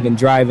texting and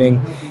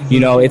driving. You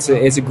know, it's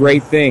a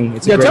great thing.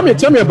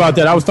 Tell me about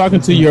that. I was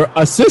talking to your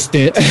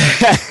assistant.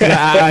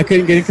 I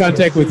couldn't get in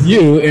contact with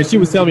you, and she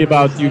was telling me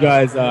about you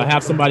guys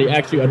have somebody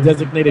actually a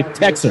designated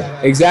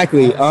texter.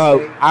 Exactly.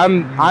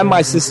 I'm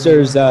my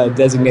sister's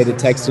designated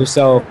texter.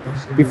 So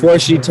before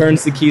she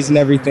turns the keys and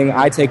everything,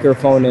 I take her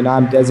phone and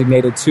I'm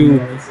designated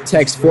to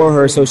text for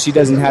her, so she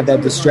doesn't have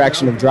that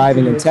distraction of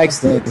driving and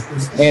texting.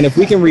 And if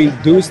we can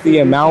reduce the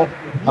amount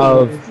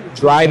of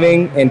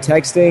driving and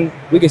texting,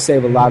 we can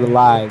save a lot of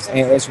lives.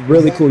 And it's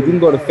really cool. You can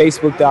go to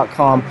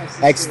facebook.com,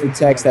 X the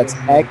text, that's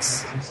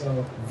X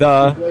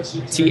the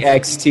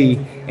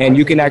TXT, and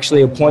you can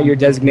actually appoint your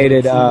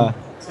designated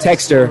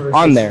texter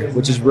on there,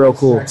 which is real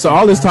cool. So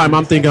all this time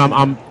I'm thinking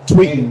I'm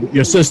tweeting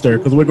your sister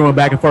because we're going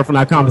back and forth on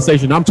our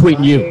conversation. I'm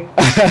tweeting you.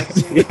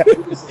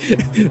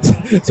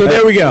 So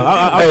there we go.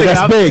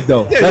 That's big,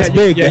 though. That's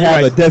big to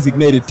have a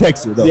designated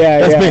texter, though.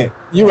 That's big.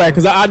 You're right,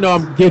 because I know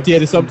I'm guilty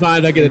of it.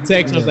 Sometimes I get a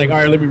text, and I was like, all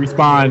right, let me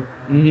respond.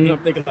 Mm-hmm.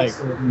 I'm thinking like,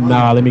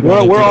 nah, let me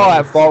go. We're all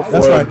at fault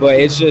for it, but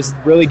it's just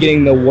really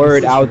getting the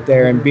word out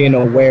there and being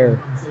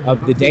aware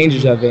of the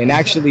dangers of it. And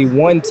actually,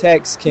 one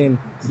text can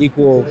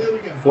equal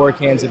 4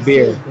 cans of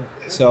beer.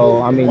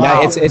 So, I mean,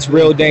 it's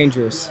real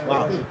dangerous.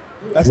 Wow.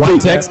 That's one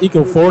text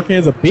equal 4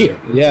 cans of beer.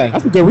 Yeah.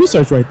 That's some good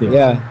research right there.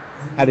 Yeah.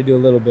 Had to do a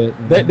little bit.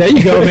 There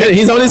you go, man.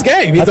 He's on his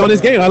game. I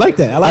like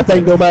that. I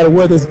think no matter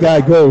where this guy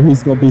goes,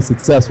 he's going to be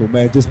successful,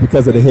 man, just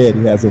because of the head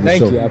he has on his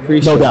shoulder. Thank you. I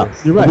appreciate it. No doubt.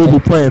 You're right. We'll be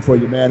praying for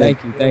you, man.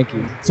 Thank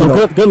you.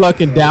 So good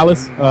luck in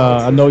Dallas.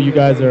 I know you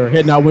guys are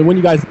heading out. When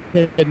you guys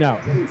heading out?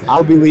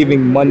 I'll be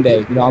leaving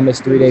Monday. You know, I'll miss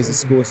 3 days of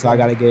school, so I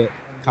got to get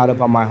caught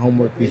up on my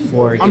homework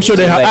before. I'm sure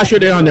they don't have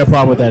no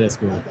problem with that at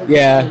school.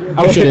 Yeah,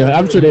 I'm sure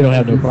they don't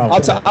have no problem.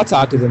 I'll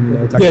talk to them. You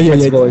know, talk to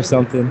principal or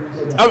something.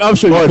 I'm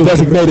sure you're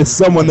designated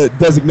someone that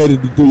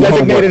designated to do your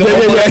homework.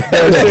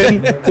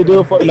 To do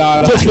it for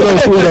just for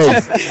those 3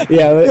 days.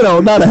 Yeah, you know,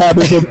 not a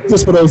habit, but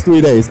just for those 3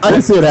 days. I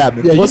can see it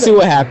happening. Yeah, we'll see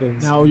what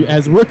happens. Now,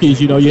 as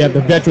rookies, you know, you have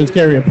the veterans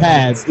carrying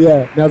pads.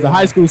 Yeah. Now, as a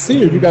high school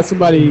senior, you got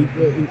somebody you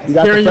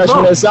got the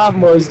freshmen and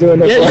sophomores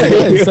doing it.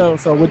 Yeah.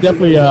 So we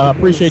definitely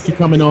appreciate you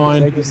coming on.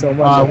 Thank you so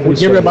much. We'll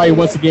give everybody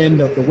once again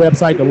the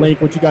website, the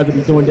link, what you guys will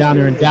be doing down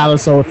there in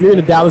Dallas. So if you're in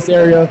the Dallas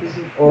area,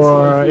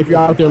 or if you're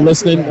out there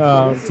listening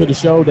to the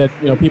show, that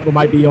people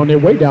might be on their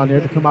way down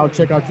there to come out and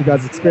check out you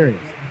guys' experience.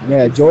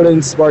 Yeah,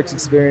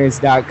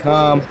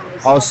 JordanSparksExperience.com.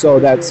 Also,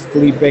 that's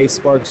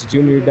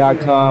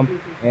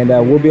FelipeSparksJr.com. And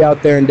we'll be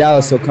out there in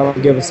Dallas, so come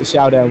and give us a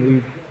shout out.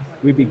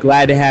 We'd be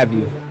glad to have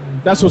you.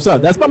 That's what's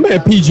up. That's my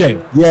man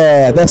PJ.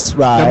 Yeah, that's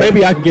right. Now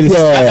maybe I can get his.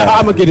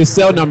 I'm gonna get his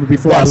cell number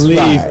before I leave.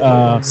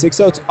 Right.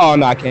 602. Oh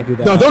no, I can't do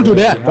that. No, don't do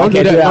that. Don't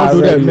do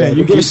that, man.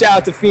 You give a shout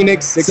out to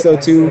Phoenix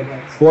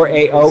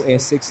 602-480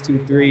 and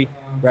 623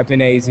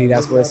 repping AZ.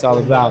 That's what it's all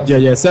about. Yeah.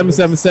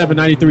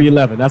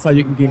 777-9311. That's how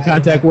you can get in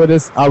contact with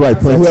us. All right,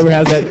 Prince. Whoever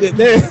has that.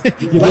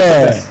 You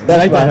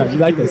like that? You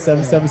like that?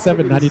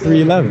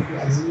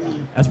 777-9311.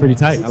 That's pretty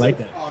tight. I like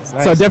that. Nice. So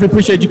I definitely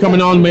appreciate you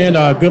coming on, man.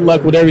 Good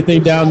luck with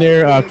everything down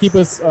there. Keep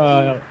us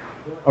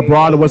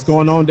abroad of what's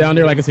going on down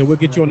there. Like I said, we'll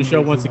get you on the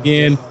show once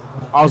again.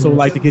 Also would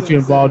like to get you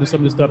involved in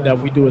some of the stuff that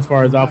we do as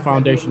far as our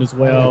foundation as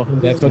well. So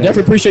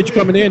definitely appreciate you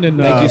coming in. And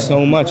thank you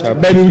so much.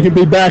 Maybe we can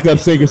be backup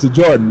singers to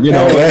Jordan. You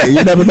know,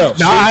 you never know.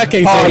 No, I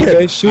can't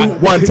sing. Shoot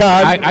one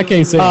time. I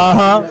can't sing.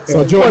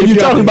 So Jordan, you're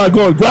talking about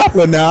going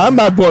grappling now. I'm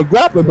not going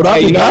grappling, but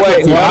I'm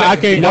I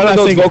can't. None of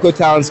those vocal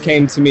talents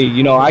came to me.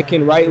 You know, I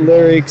can write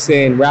lyrics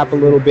and rap a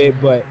little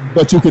bit, but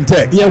you can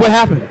text. Yeah, what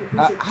happened?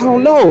 I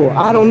don't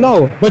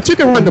know. But you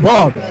can run the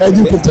ball, and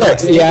you can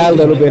text. Yeah, a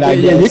little bit. I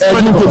guess. You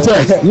can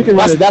text. You can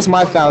run.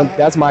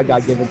 That's my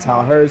God-given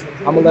talent. Hers,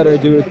 I'm gonna let her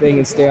do her thing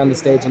and stay on the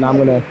stage, and I'm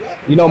gonna,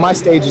 my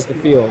stage is the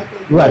field.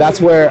 Right.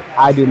 That's where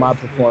I do my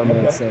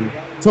performance. And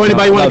so,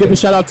 anybody want to give a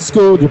shout out to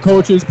school, your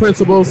coaches,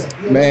 principals?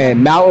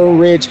 Man, Mountain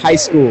Ridge High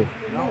School,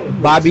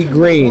 Bobby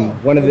Green,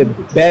 one of the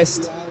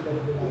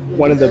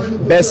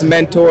best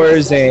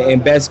mentors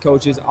and best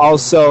coaches.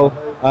 Also,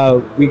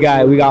 we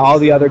got all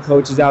the other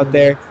coaches out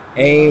there,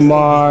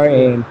 Amar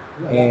and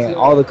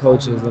all the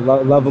coaches. I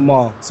love them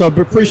all. So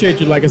appreciate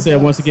you, like I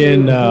said, once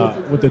again,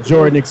 with the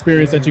Jordan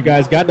experience that you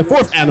guys got. The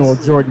 4th annual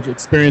Jordan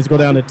experience. Go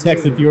down to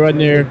Texas if you're in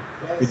there.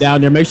 You're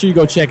down there. Make sure you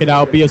go check it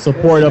out. Be a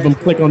support of them.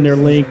 Click on their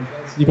link.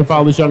 You can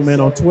follow this young man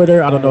on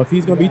Twitter. I don't know if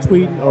he's going to be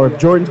tweeting or if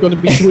Jordan's going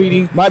to be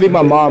tweeting. Might be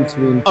my mom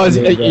tweeting. Oh,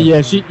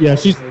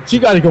 she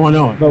got it going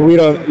on. But we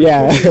don't.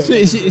 Yeah,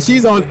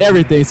 she's on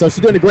everything, so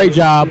she's doing a great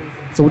job.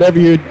 So whatever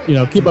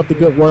keep up the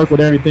good work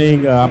with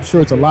everything. I'm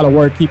sure it's a lot of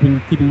work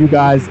keeping you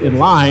guys in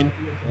line.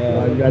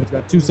 You guys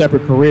got 2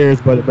 separate careers,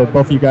 but both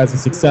of you guys are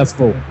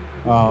successful.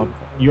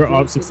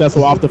 You're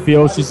successful off the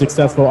field. She's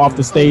successful off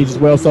the stage as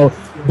well. So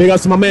big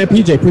ups to my man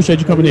PJ. Appreciate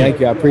you coming in. Thank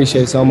you. I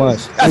appreciate it so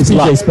much. That's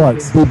PJ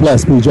Sparks. Be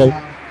blessed,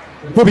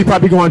 PJ. We'll be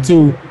probably going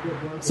to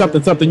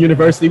something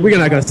university. We're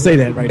not going to say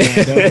that right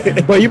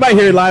now. But you might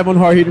hear it live on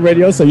Hard Hittin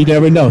Radio, so you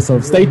never know. So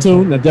stay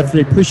tuned. I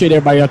definitely appreciate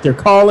everybody out there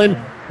calling,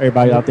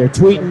 everybody out there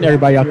tweeting,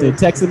 everybody out there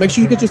texting. Make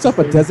sure you get yourself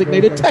a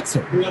designated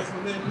texter.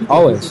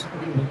 Always.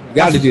 You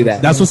got to do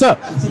that. That's what's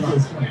up.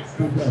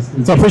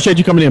 So I appreciate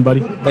you coming in,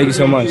 buddy. Thank you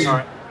so much. All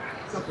right.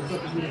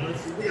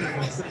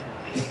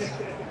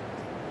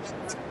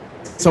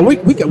 So we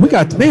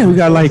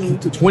got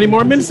like 20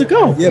 more minutes to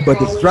go. Yeah,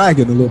 but it's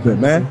dragging a little bit,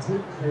 man.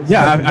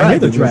 Yeah, I hear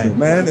the drag,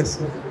 man. We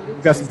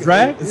got some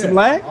drag and some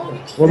lag.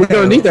 Well, we're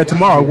gonna need that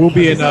tomorrow. We'll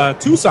be in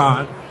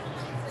Tucson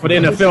for the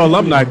NFL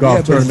alumni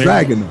golf tournament. It's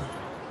dragging.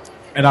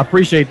 And I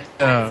appreciate.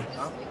 Now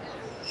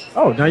what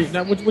you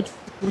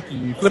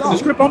flipping the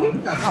script on me?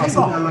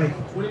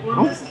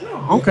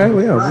 Okay,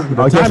 well,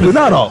 yeah. Time is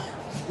not off.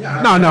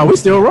 No, we're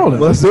still rolling.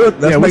 Let's do it.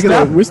 Let's make it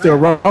happen. We're still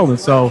rolling.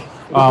 So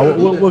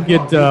we'll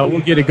get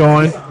it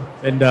going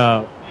and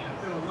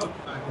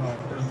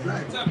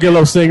get a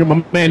little singer.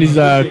 My man is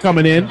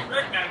coming in.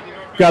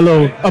 Got a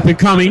little up and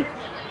coming,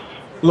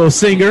 little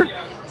singer.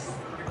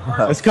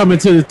 That's coming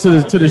to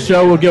the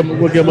show. We'll give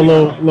him a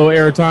little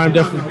airtime.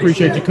 Definitely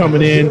appreciate you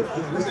coming in.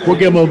 We'll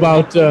give him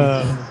about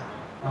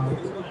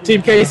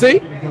Team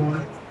KC.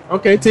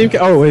 Okay, Team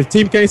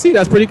KC.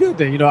 That's pretty good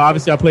then.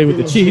 Obviously I play with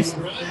the Chiefs,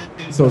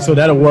 so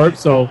that'll work.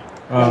 So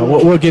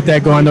we'll get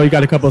that going. I know you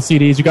got a couple of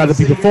CDs. You got to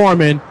be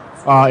performing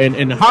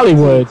in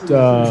Hollywood.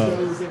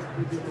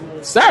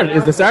 Saturday.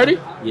 Is it Saturday?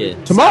 Yeah.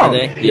 Tomorrow?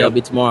 Saturday. Yeah, it'll be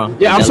tomorrow.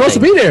 Yeah, I'm supposed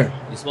to be there.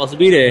 You're supposed to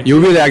be there. You'll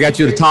be there. I got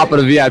you at the top of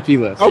the VIP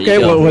list. Okay,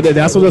 well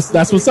that's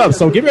what's up.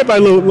 So give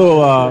everybody a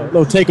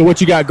little take of what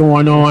you got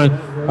going on.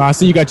 I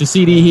see you got your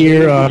CD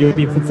here. You'll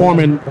be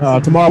performing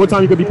tomorrow. What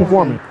time you gonna be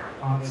performing?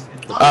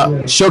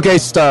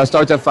 Showcase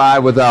starts at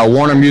 5 with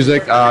Warner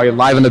Music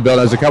live in the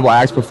building. There's a couple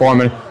acts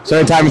performing. So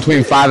anytime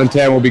between 5 and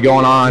 10 will be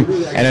going on,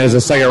 and there's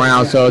a second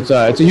round. So it's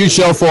a huge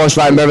show for us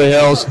right in Beverly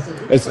Hills.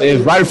 It's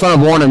right in front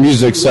of Warner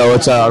Music, so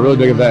it's a really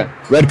big event.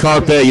 Red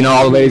carpet,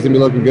 all the ladies gonna be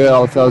looking good,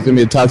 all the fellas gonna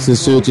be in tuxes,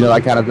 suits,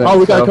 that kind of thing. Oh,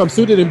 we gotta come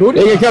suited and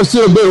booted? They can come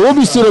suited and booted. We'll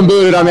be suited and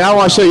booted. I mean, I don't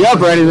want to show you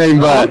up or anything,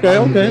 but...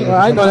 Okay. Well,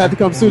 I didn't know I had to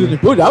come suited and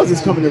booted. I was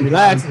just coming to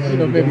relax,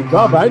 maybe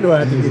golf, but I didn't know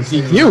I had to get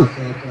GQ.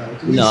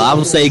 No, I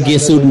would say get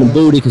suited and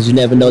booted because you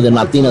never know that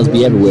Latinos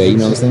be everywhere, you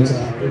know what I'm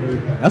saying?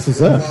 That's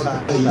what's up.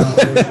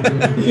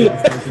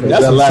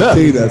 That's a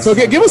Latina. So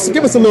give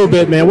us a little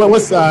bit, man.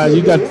 What's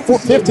you got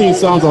 15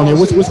 songs on here.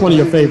 Which one of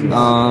your favorites?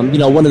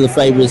 One of the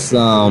favorites,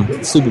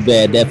 Super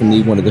Bad,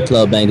 definitely one of the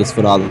club bangers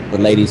for all the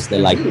ladies that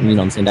like, you know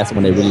what I'm saying? That's the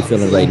one they're really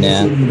feeling right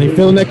now. They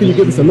feeling that? Can you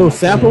give us a little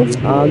sample?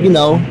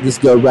 This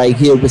girl right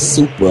here was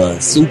super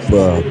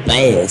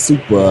bad,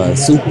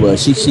 super.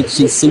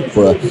 She's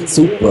super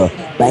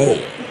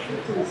bad.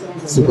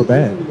 Super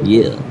bad.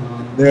 Yeah.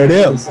 There it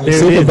is.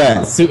 Super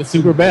bad.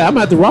 Super bad. I'm gonna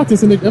have to rock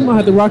this in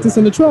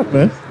the truck,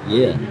 man.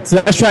 Yeah. So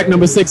that's track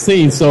number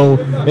 16. So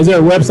is there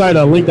a website,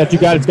 a link that you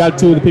got? It's got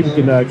to the people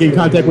can get in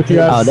contact with you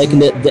guys. They can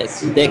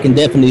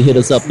definitely hit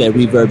us up at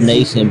Reverb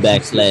Nation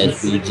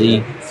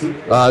 /VG.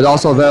 It's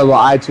also available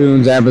on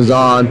iTunes,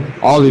 Amazon,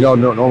 all the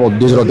normal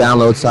digital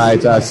download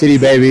sites. CD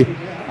Baby.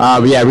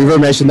 But yeah,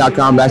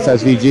 ReverbNation.com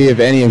 /VG. If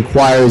any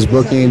inquiries,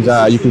 bookings,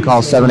 you can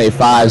call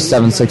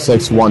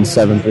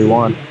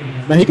 785-766-1731.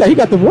 Man, he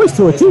got the voice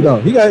to it too,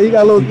 though. He got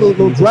a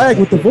little drag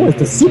with the voice,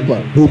 the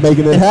super. Who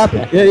making it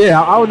happen?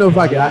 Yeah. I don't know if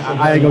I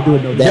ain't gonna do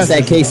it. No, that's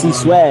that KC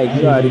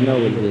swag. You already know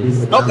what it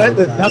is. Oh,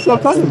 that's what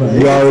I'm talking about.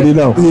 You already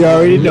know. You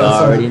already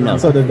know.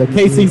 So the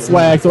KC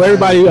swag. So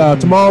everybody,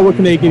 tomorrow, where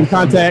can they get in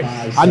contact?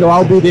 I know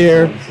I'll be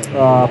there.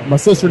 My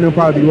sister will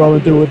probably be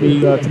rolling through with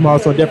me tomorrow.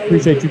 So I definitely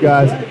appreciate you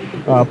guys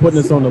putting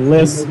us on the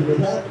list.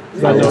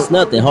 It's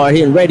nothing. Hard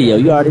Hittin Radio.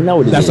 You already know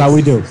what it is. That's how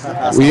we do.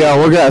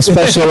 We're got a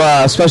special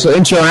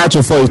intro and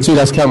outro for you too.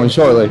 That's coming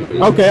shortly.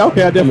 Okay. I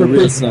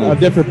definitely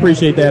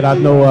appreciate that. I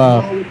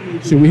know.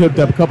 We hooked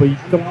up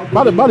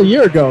about a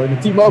year ago in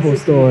the T-Mobile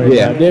store.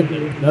 Yeah.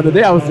 The other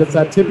day I was just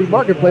at Tempe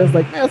Marketplace.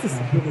 Like, man,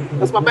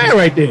 that's my man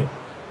right there.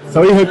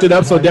 So he hooked it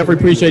up. So definitely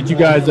appreciate you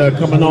guys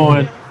coming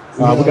on.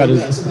 We got to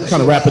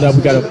kind of wrap it up.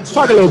 We got to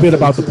talk a little bit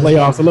about the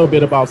playoffs, a little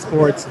bit about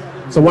sports.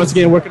 So once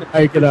again, where can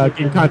I get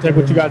in contact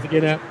with you guys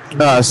again at?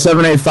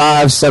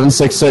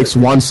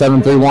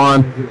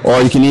 785-766-1731,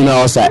 or you can email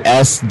us at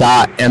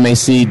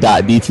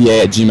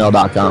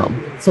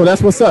s.mac.dta@gmail.com. So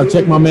that's what's up.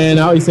 Check my man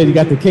out. He said he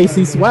got the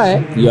KC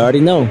swag. You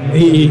already know.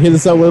 He hit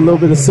us up with a little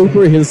bit of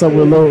super. He hit us up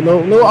with a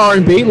little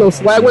R&B, little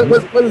swag.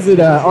 What is it?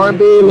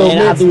 R&B, little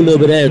mix? I do a little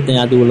bit of everything.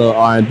 I do a little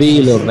R&B,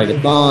 a little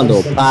reggaeton, a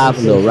little pop, a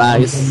little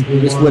rock.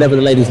 It's whatever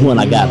the ladies want,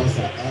 I got it.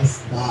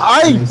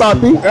 Ay,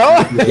 papi.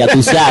 Ya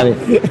tú sabes.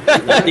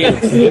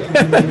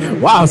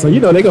 Wow, so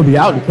they're gonna be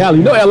out in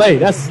Cali. LA.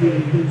 That's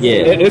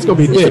it's gonna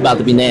be thick. It's about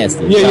to be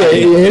nasty.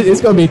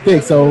 It's gonna be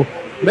thick. So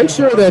make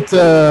sure that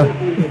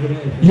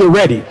you're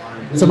ready.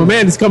 So my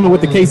man is coming with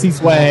the KC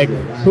swag.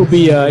 He'll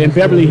be in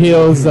Beverly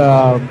Hills.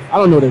 I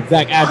don't know the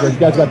exact address. You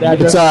guys got the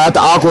address? It's at the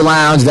Aqua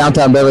Lounge,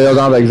 downtown Beverly Hills.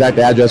 I don't know the exact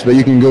address, but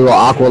you can Google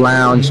Aqua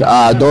Lounge.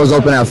 Doors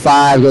open at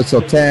 5, goes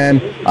till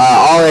 10.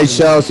 All age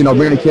shows,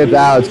 bringing the kids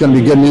out. It's going to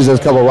be good music. There's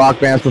a couple of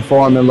rock bands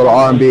performing, a little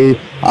R&B.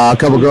 A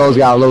couple girls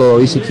got a little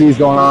Alicia Keys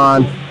going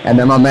on. And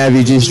then my man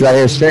VG's right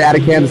here, straight out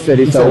of Kansas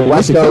City. So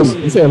West Coast.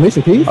 You say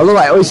Alicia Keys? A little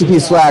like Alicia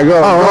Keys swag.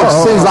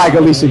 Girl sings like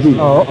Alicia Keys.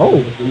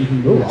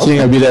 She ain't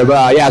gonna be there,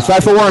 but it's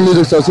right for Warner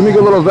Music, so it's gonna be a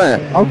good little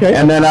event. Okay.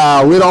 And then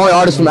we're the only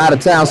artists from out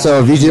of town,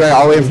 so VG right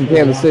all the way from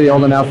Kansas City,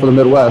 only now for the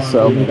Midwest.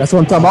 So that's what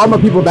I'm talking about. All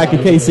my people back in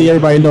KC,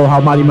 everybody know how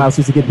Mighty Mouse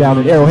used to get down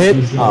in Arrowhead.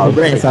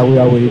 Great. That's how we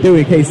already do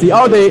in KC.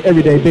 All day,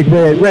 every day, Big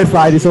Red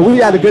Friday. So we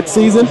had a good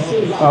season.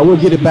 We'll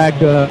get it back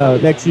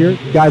next year.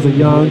 You guys are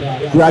young.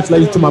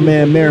 Congratulations to my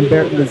man,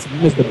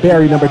 Mr.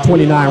 Barry, number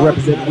 29,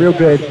 representing real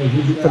good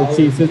for the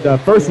Chiefs. He's the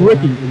first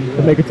rookie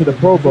to make it to the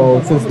Pro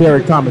Bowl since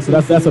Derek Thomas. So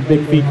that's a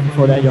big feat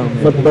for that young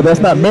man. But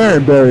that's not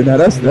Marion Barry now.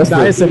 That's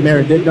it's a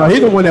Marion. No, he's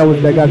the one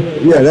that got.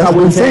 Yeah, that's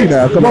what we see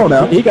now. Come on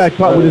now. He got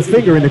caught with his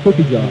finger in the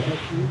cookie jar.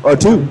 Or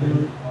two.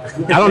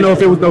 I don't know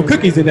if it was no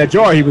cookies in that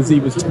jar. He was.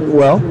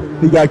 Well,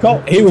 he got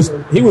caught. He was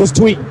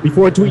tweeting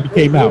before Tweet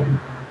came out.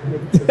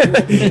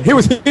 he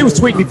was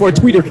tweeting before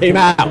Twitter came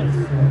out.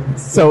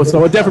 So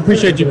I definitely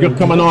appreciate you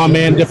coming on,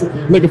 man.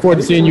 Definitely looking forward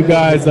to seeing you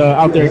guys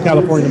out there in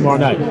California tomorrow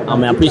night. Oh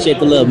man, I appreciate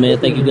the love, man.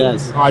 Thank you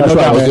guys. All right, no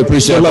doubt. Man.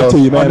 Appreciate it. Good luck to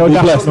you, man. No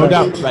doubt. Blessed, no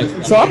doubt.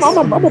 Right. So I'm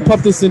gonna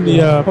pump this in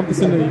the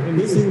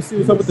see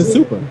what's up with the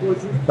Super.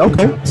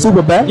 Okay,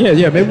 Super back.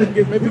 Yeah. Maybe we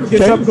can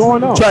get something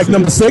going on. Track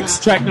number 6.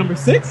 Track number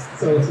 6.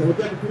 So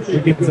we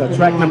get to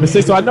track number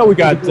 6. So I know we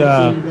got.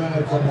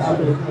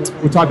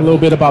 We talked a little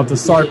bit about the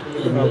SARC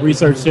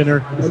Research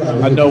Center.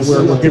 I know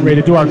we're getting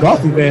ready to do our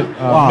golf event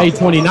May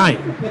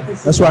 29th.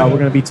 That's right. We're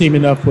going to be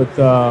teaming up with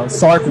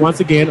SARC once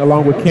again,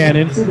 along with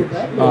Cannon,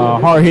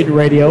 Hard Hittin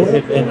Radio,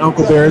 and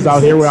Uncle Bear's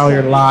out here. We're out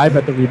here live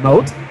at the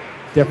remote.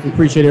 Definitely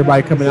appreciate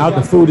everybody coming out.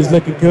 The food is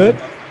looking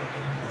good.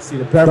 See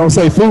the Don't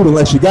say food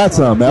unless you got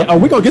some, man. Yeah,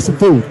 we're going to get some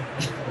food.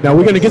 Now,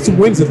 we're going to get some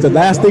wings. It's the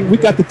last thing we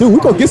got to do. We're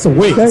going to get some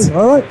wings. Okay,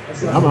 all right.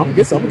 I'm going to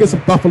get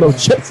some buffalo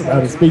chips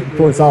around this speak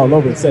before it's all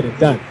over and said and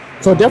done.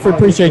 So definitely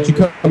appreciate you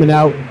coming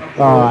out.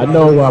 I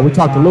know we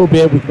talked a little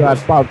bit. We've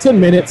got about 10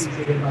 minutes.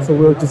 So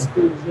we'll just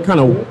kind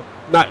of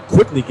not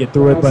quickly get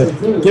through it, but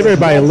give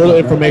everybody a little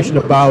information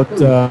about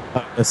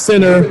the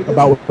center,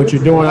 about what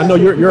you're doing. I know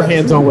you're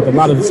hands-on with a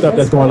lot of the stuff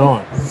that's going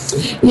on.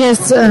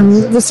 Yes,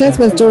 the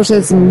Southwest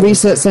Autism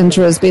Research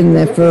Center has been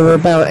there for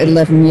about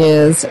 11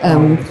 years.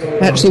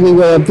 Actually, we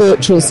were a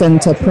virtual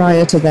center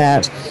prior to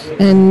that,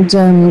 and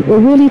we're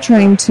really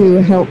trying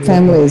to help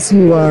families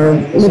who are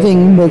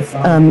living with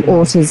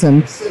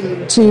autism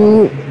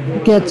to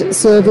get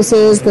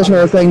services that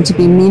are going to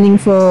be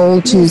meaningful,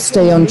 to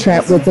stay on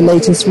track with the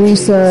latest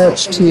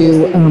research,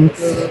 to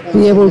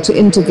be able to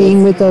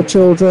intervene with their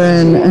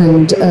children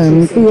and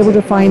be able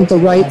to find the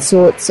right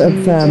sorts of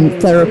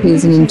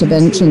therapies and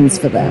interventions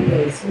for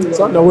them.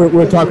 So I know we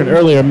were talking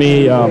earlier,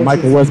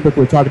 Michael Westbrook,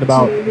 we were talking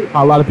about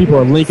how a lot of people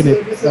are linking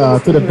it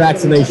to the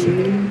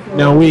vaccination.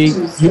 Now,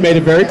 you made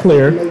it very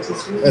clear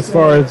as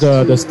far as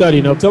the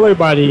study. Now, tell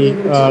everybody,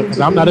 because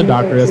I'm not a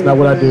doctor, that's not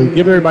what I do,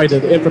 give everybody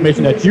the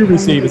information that you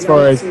receive as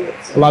far as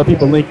a lot of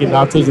people linking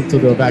autism to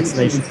the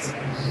vaccinations.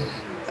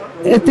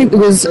 I think it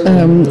was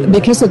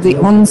because of the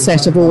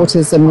onset of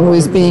autism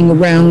always being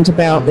around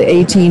about the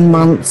 18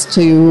 months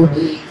to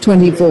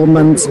 24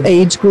 months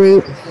age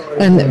group,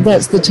 and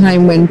that's the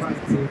time when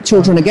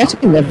children are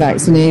getting their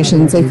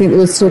vaccinations. I think there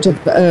was sort of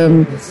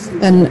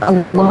an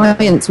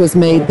alliance was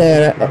made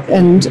there,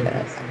 and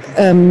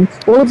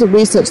all of the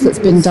research that's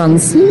been done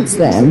since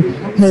then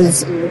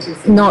has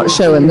not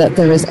shown that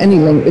there is any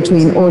link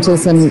between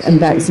autism and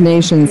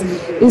vaccinations.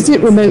 Is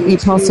it remotely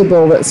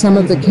possible that some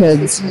of the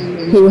kids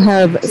who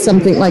have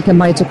something like a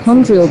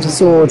mitochondrial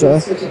disorder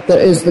that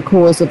is the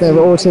cause of their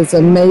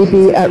autism may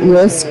be at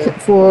risk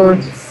for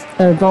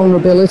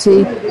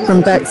vulnerability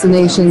from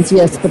vaccinations?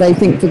 Yes, but I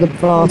think for the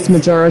vast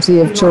majority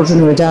of children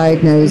who are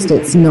diagnosed,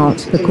 it's not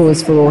the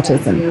cause for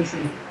autism.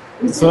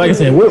 So like I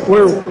said,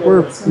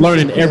 we're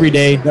learning every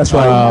day. That's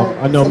right.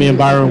 I know me and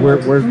Byron,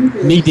 we're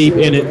knee deep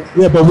in it.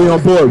 Yeah, but we're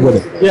on board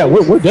with it. Yeah,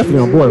 we're definitely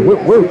on board.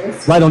 We're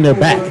right on their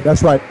back.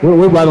 That's right.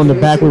 We're right on the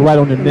back. We're right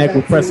on the neck.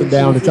 We're pressing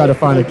down to try to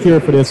find a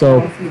cure for this. So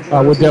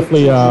we're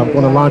definitely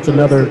going to launch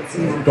another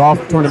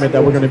golf tournament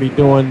that we're going to be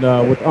doing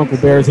with Uncle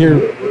Bears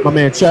here. My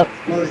man Chuck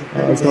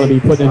is going to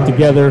be putting it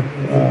together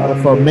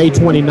for May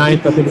 29th. I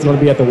think it's going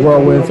to be at the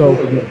Whirlwind. So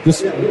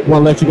just want to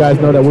let you guys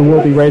know that we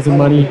will be raising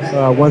money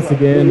once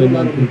again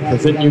and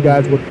presenting you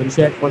guys with the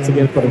check once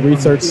again for the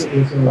research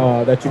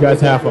that you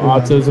guys have for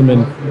autism.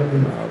 And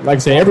like I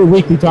say, every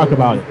week we talk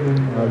about it.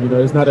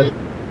 It's not a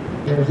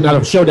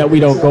not a show that we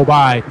don't go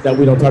by, that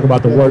we don't talk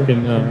about the work,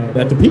 and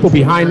that the people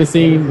behind the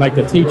scene, like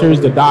the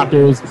teachers, the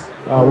doctors,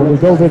 when we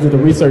go visit the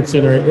research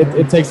center,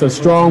 it takes a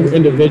strong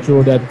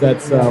individual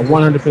that's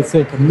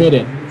 100%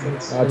 committed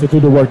to do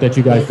the work that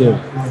you guys do.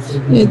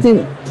 I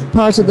think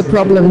part of the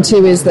problem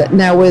too is that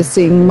now we're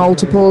seeing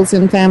multiples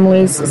in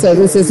families. So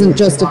this isn't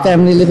just a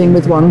family living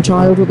with one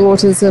child with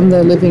autism,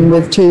 they're living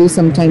with two,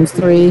 sometimes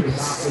three.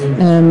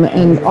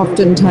 And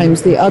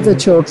oftentimes the other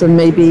children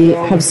maybe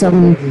have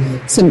some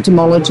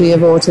symptomology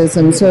of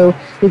autism. So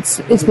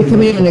it's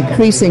becoming an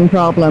increasing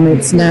problem.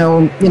 It's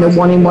now,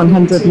 1 in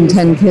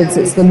 110 kids.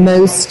 It's the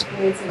most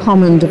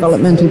common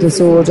developmental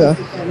disorder,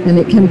 and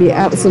it can be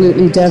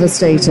absolutely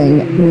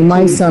devastating.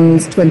 My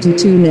son's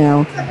 22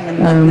 now,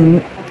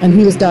 and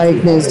he was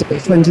diagnosed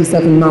at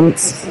 27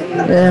 months.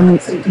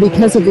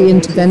 Because of the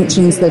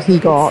interventions that he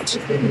got,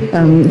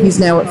 he's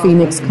now at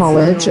Phoenix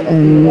College,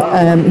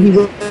 and he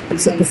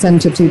works at the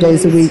center 2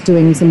 days a week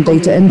doing some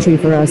data entry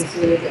for us.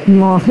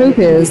 And our hope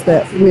is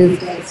that with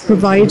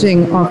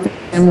providing our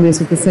families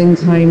with the same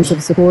kinds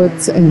of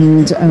supports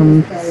and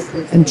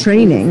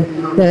training,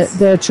 that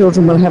their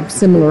children will have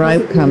similar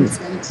outcomes.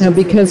 Now,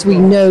 because we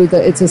know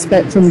that it's a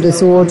spectrum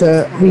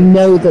disorder, we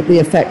know that the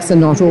effects are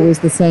not always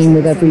the same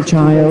with every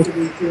child,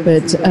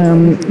 but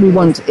we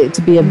want it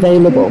to be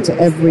available to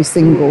every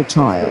single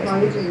child.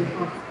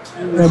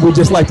 And we'd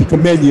just like to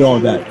commend you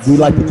on that. We'd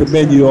like to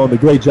commend you on the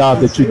great job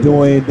that you're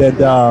doing, and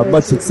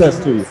much success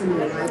to you.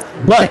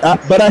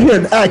 But I hear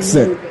an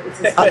accent.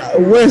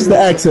 Where's the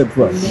accent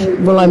from?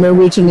 Well, I'm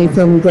originally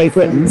from Great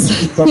Britain.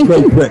 From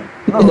Great Britain.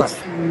 All right.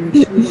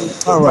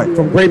 All right.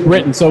 From Great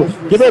Britain. So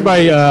give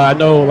everybody, I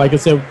know, like I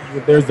said,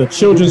 there's the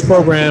children's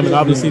program, and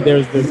obviously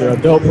there's the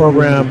adult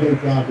program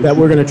that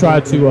we're going to try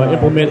to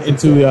implement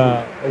into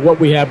what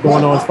we have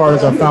going on as far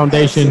as our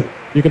foundation.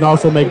 You can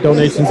also make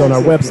donations on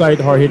our website,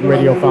 the Hard Hittin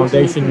Radio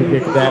Foundation. You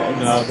get that,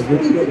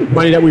 and the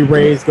money that we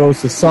raise goes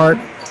to SART,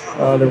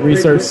 the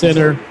Research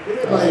Center.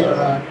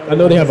 I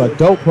know they have an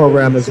adult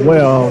program as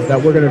well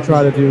that we're going to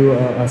try to do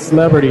a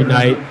celebrity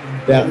night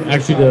that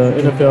actually the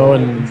NFL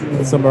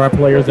and some of our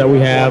players that we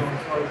have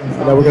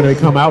that we're going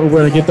to come out. We're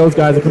going to get those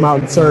guys to come out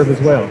and serve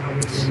as well.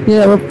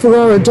 Yeah, well, for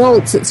our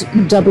adults, it's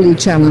doubly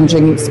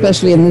challenging,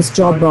 especially in this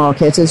job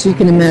market. As you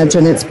can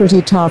imagine, it's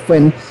pretty tough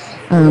when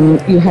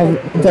you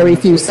have very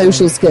few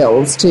social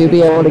skills to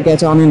be able to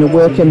get on in a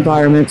work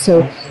environment.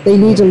 So they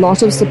need a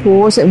lot of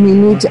support, and we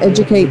need to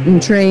educate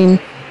and train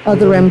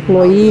other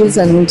employees,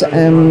 and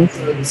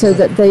so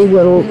that they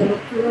will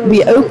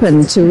be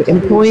open to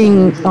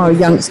employing our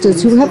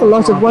youngsters who have a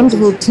lot of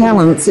wonderful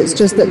talents. It's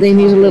just that they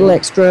need a little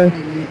extra,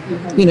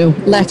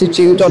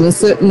 latitude on a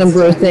certain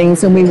number of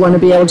things, and we want to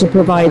be able to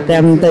provide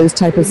them those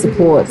type of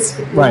supports.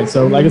 Right.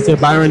 So, like I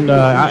said, Byron,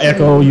 I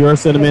echo your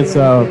sentiments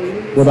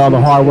with all the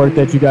hard work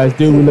that you guys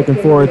do. We're looking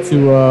forward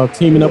to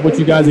teaming up with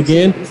you guys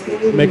again,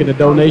 making a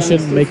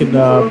donation, making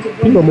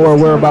people more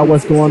aware about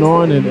what's going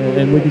on,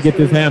 and we can get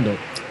this handled.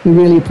 We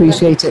really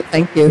appreciate it.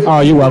 Thank you. Oh,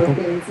 you're welcome.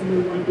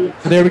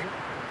 There we go.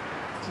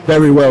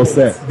 Very well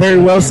said. Very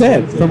well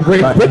said. From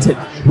Great Britain.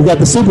 We got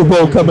the Super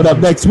Bowl coming up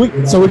next week.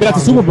 So we got the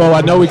Super Bowl.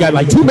 I know we got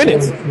like 2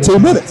 minutes. 2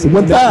 minutes. It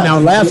went fast. Now,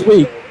 last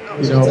week,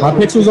 my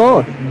pitch was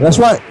on. That's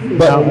right.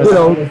 But,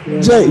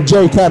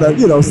 Jay kind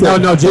of,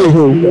 said. No, Jay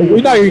who?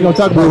 We're not even going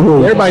to talk about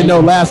who. Everybody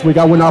know last week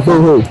I went off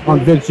on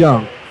Vince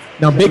Young.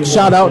 Now, big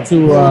shout out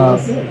to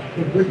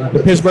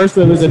the Pittsburgh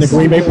Steelers and the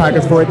Green Bay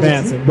Packers for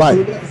advancing.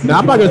 Right. Now,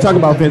 I'm not going to talk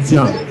about Vince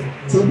Young.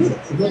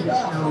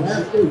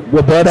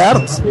 Well, Bud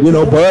Adams.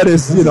 Bud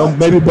is,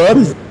 maybe Bud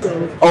is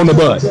on the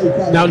Bud.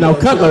 Now,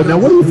 Cutler,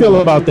 what do you feel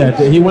about that?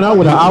 He went out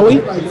with an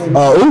owie?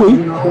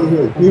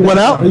 Ooey. He went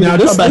out. Now,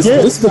 this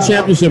is the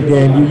championship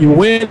game. You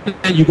win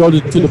and you go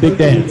to the big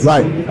dance.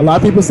 Right. A lot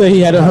of people say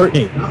he had a hurt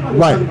knee.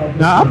 Right.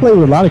 Now, I play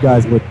with a lot of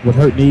guys with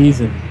hurt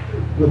knees and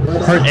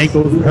hurt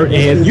ankles, hurt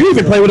hands. You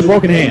even play with a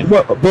broken hand.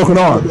 Well, a broken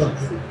arm.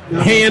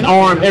 Hand,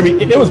 arm,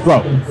 everything. It was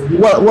broken.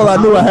 Well, I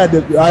knew I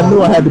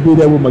had to be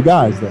there with my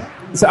guys though.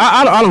 So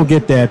I don't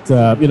get that.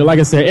 Like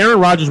I said, Aaron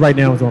Rodgers right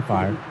now is on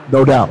fire.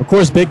 No doubt. Of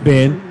course, Big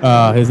Ben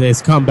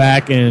has come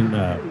back, and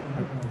I'm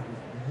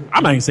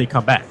not going to say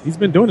come back. He's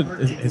been doing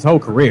it his whole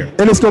career.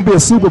 And it's going to be a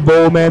Super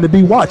Bowl, man, to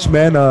be watched,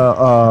 man.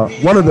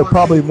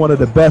 Probably one of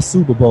the best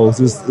Super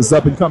Bowls is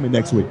up and coming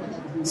next week.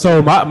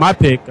 So my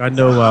pick, I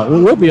know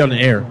we'll be on the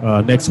air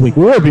next week.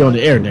 We will be on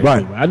the air next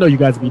week. I know you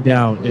guys will be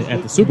down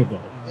at the Super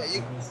Bowl.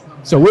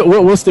 So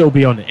we'll still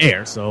be on the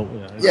air. So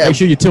make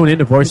sure you tune in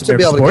to Voice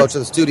America Sports. Be able to go to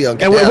the studio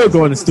and we'll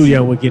go in the studio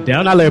and we'll get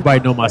down. I'll let everybody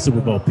know my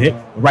Super Bowl pick.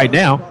 Right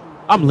now,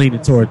 I'm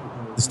leaning toward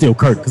the steel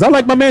curtain because I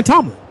like my man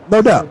Tomlin.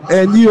 No doubt.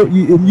 And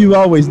you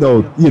always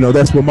know,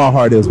 that's where my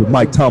heart is with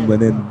Mike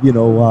Tomlin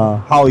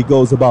and, how he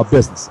goes about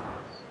business.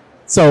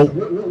 So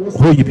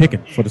who are you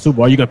picking for the Super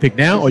Bowl? Are you going to pick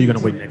now or are you going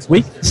to wait next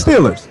week?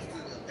 Steelers.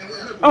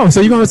 Oh,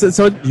 so you're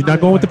not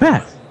going with the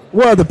Pack?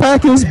 Well, the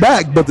Pack is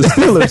back, but the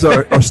Steelers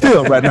are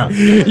still right now.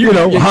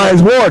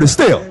 Hines Ward is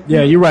still.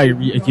 Yeah, you're right.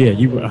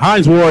 Yeah,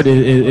 Hines Ward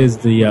is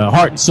the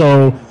heart and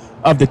soul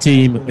of the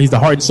team. He's the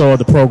heart and soul of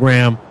the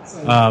program.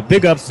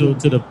 Big ups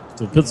to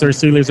to Pittsburgh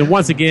Steelers, and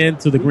once again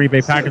to the Green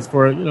Bay Packers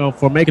for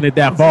making it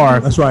that far.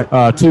 That's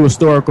right. Two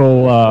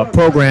historical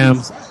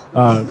programs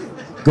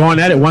going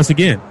at it once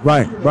again.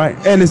 Right.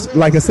 And it's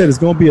like I said, it's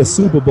going to be a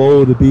Super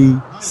Bowl to be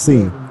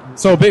seen.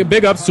 So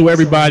big ups to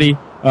everybody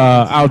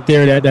out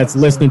there that's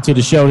listening to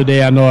the show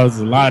today. I know there's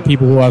a lot of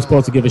people who I was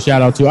supposed to give a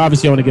shout out to.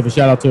 Obviously, I want to give a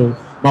shout out to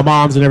my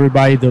moms and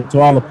everybody, to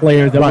all the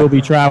players that will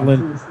be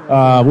traveling.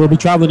 We'll be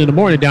traveling in the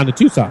morning down to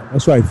Tucson.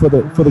 That's right, for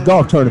the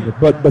golf tournament.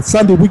 But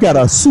Sunday we got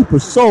a Super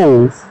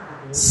Soul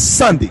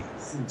Sunday.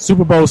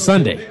 Super Bowl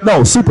Sunday.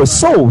 No, Super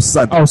Soul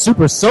Sunday. Oh,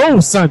 Super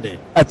Soul Sunday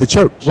at the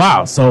church.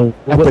 Wow. So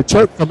at the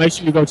church. So make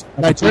sure you go to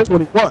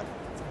 1921.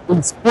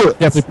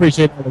 Definitely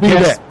appreciate the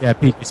guests. Yeah,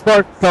 PG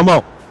Sport. Come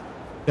on.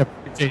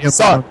 Definitely appreciate him.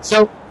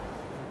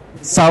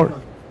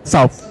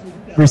 South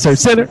Research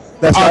Center.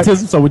 That's Autism. Right.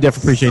 So we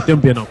definitely appreciate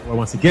them being on board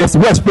once again. That's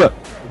Westbrook.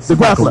 The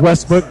grappling.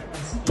 Westbrook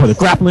for the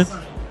grappling.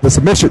 The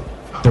submission.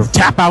 The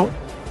tap out.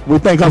 We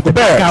thank Uncle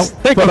Bear.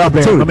 Thank Uncle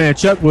Bear. My man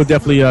Chuck will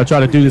definitely try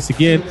to do this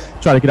again.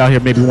 Try to get out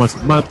here maybe once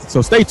a month.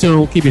 So stay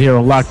tuned. Keep it here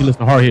on Lock. You listen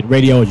to Hard Hit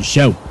Radio as your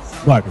show.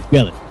 Marcus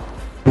Billy.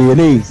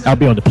 B&E. I'll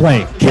be on the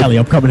plane. Kelly,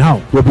 I'm coming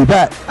home. We'll be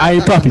back. I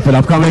ain't Puffy, but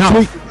I'm coming next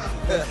home. Week.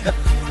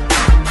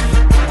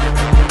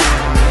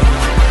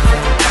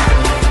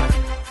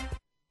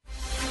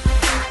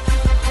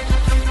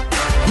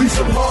 We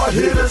some hard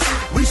hitters.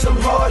 We some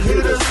hard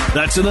hitters.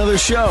 That's another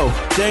show.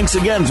 Thanks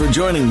again for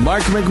joining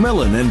Mark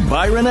McMillan and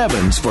Byron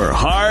Evans for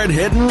Hard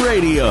Hittin'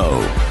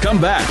 Radio. Come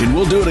back and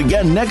we'll do it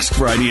again next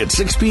Friday at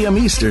 6 p.m.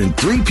 Eastern,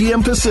 3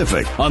 p.m.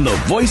 Pacific on the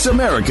Voice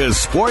America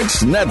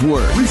Sports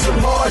Network. We some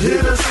hard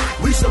hitters.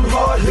 We some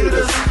hard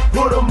hitters.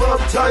 Put them up,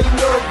 tighten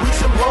up. We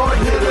some hard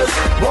hitters.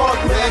 Mark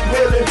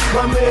McMillan,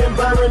 my man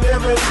Byron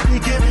Evans. We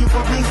give you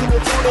a reason to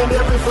tune in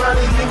every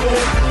Friday evening.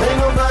 Ain't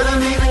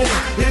nobody leaving.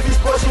 If you're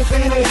sports and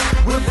fiending,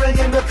 we're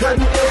bringing the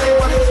cutting edge.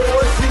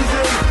 Sports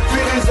season,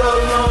 3 days all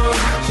along.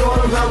 Show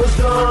them how it's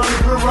done.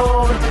 We're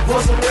on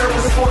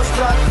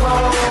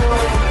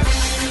VoiceAmericaSports.com.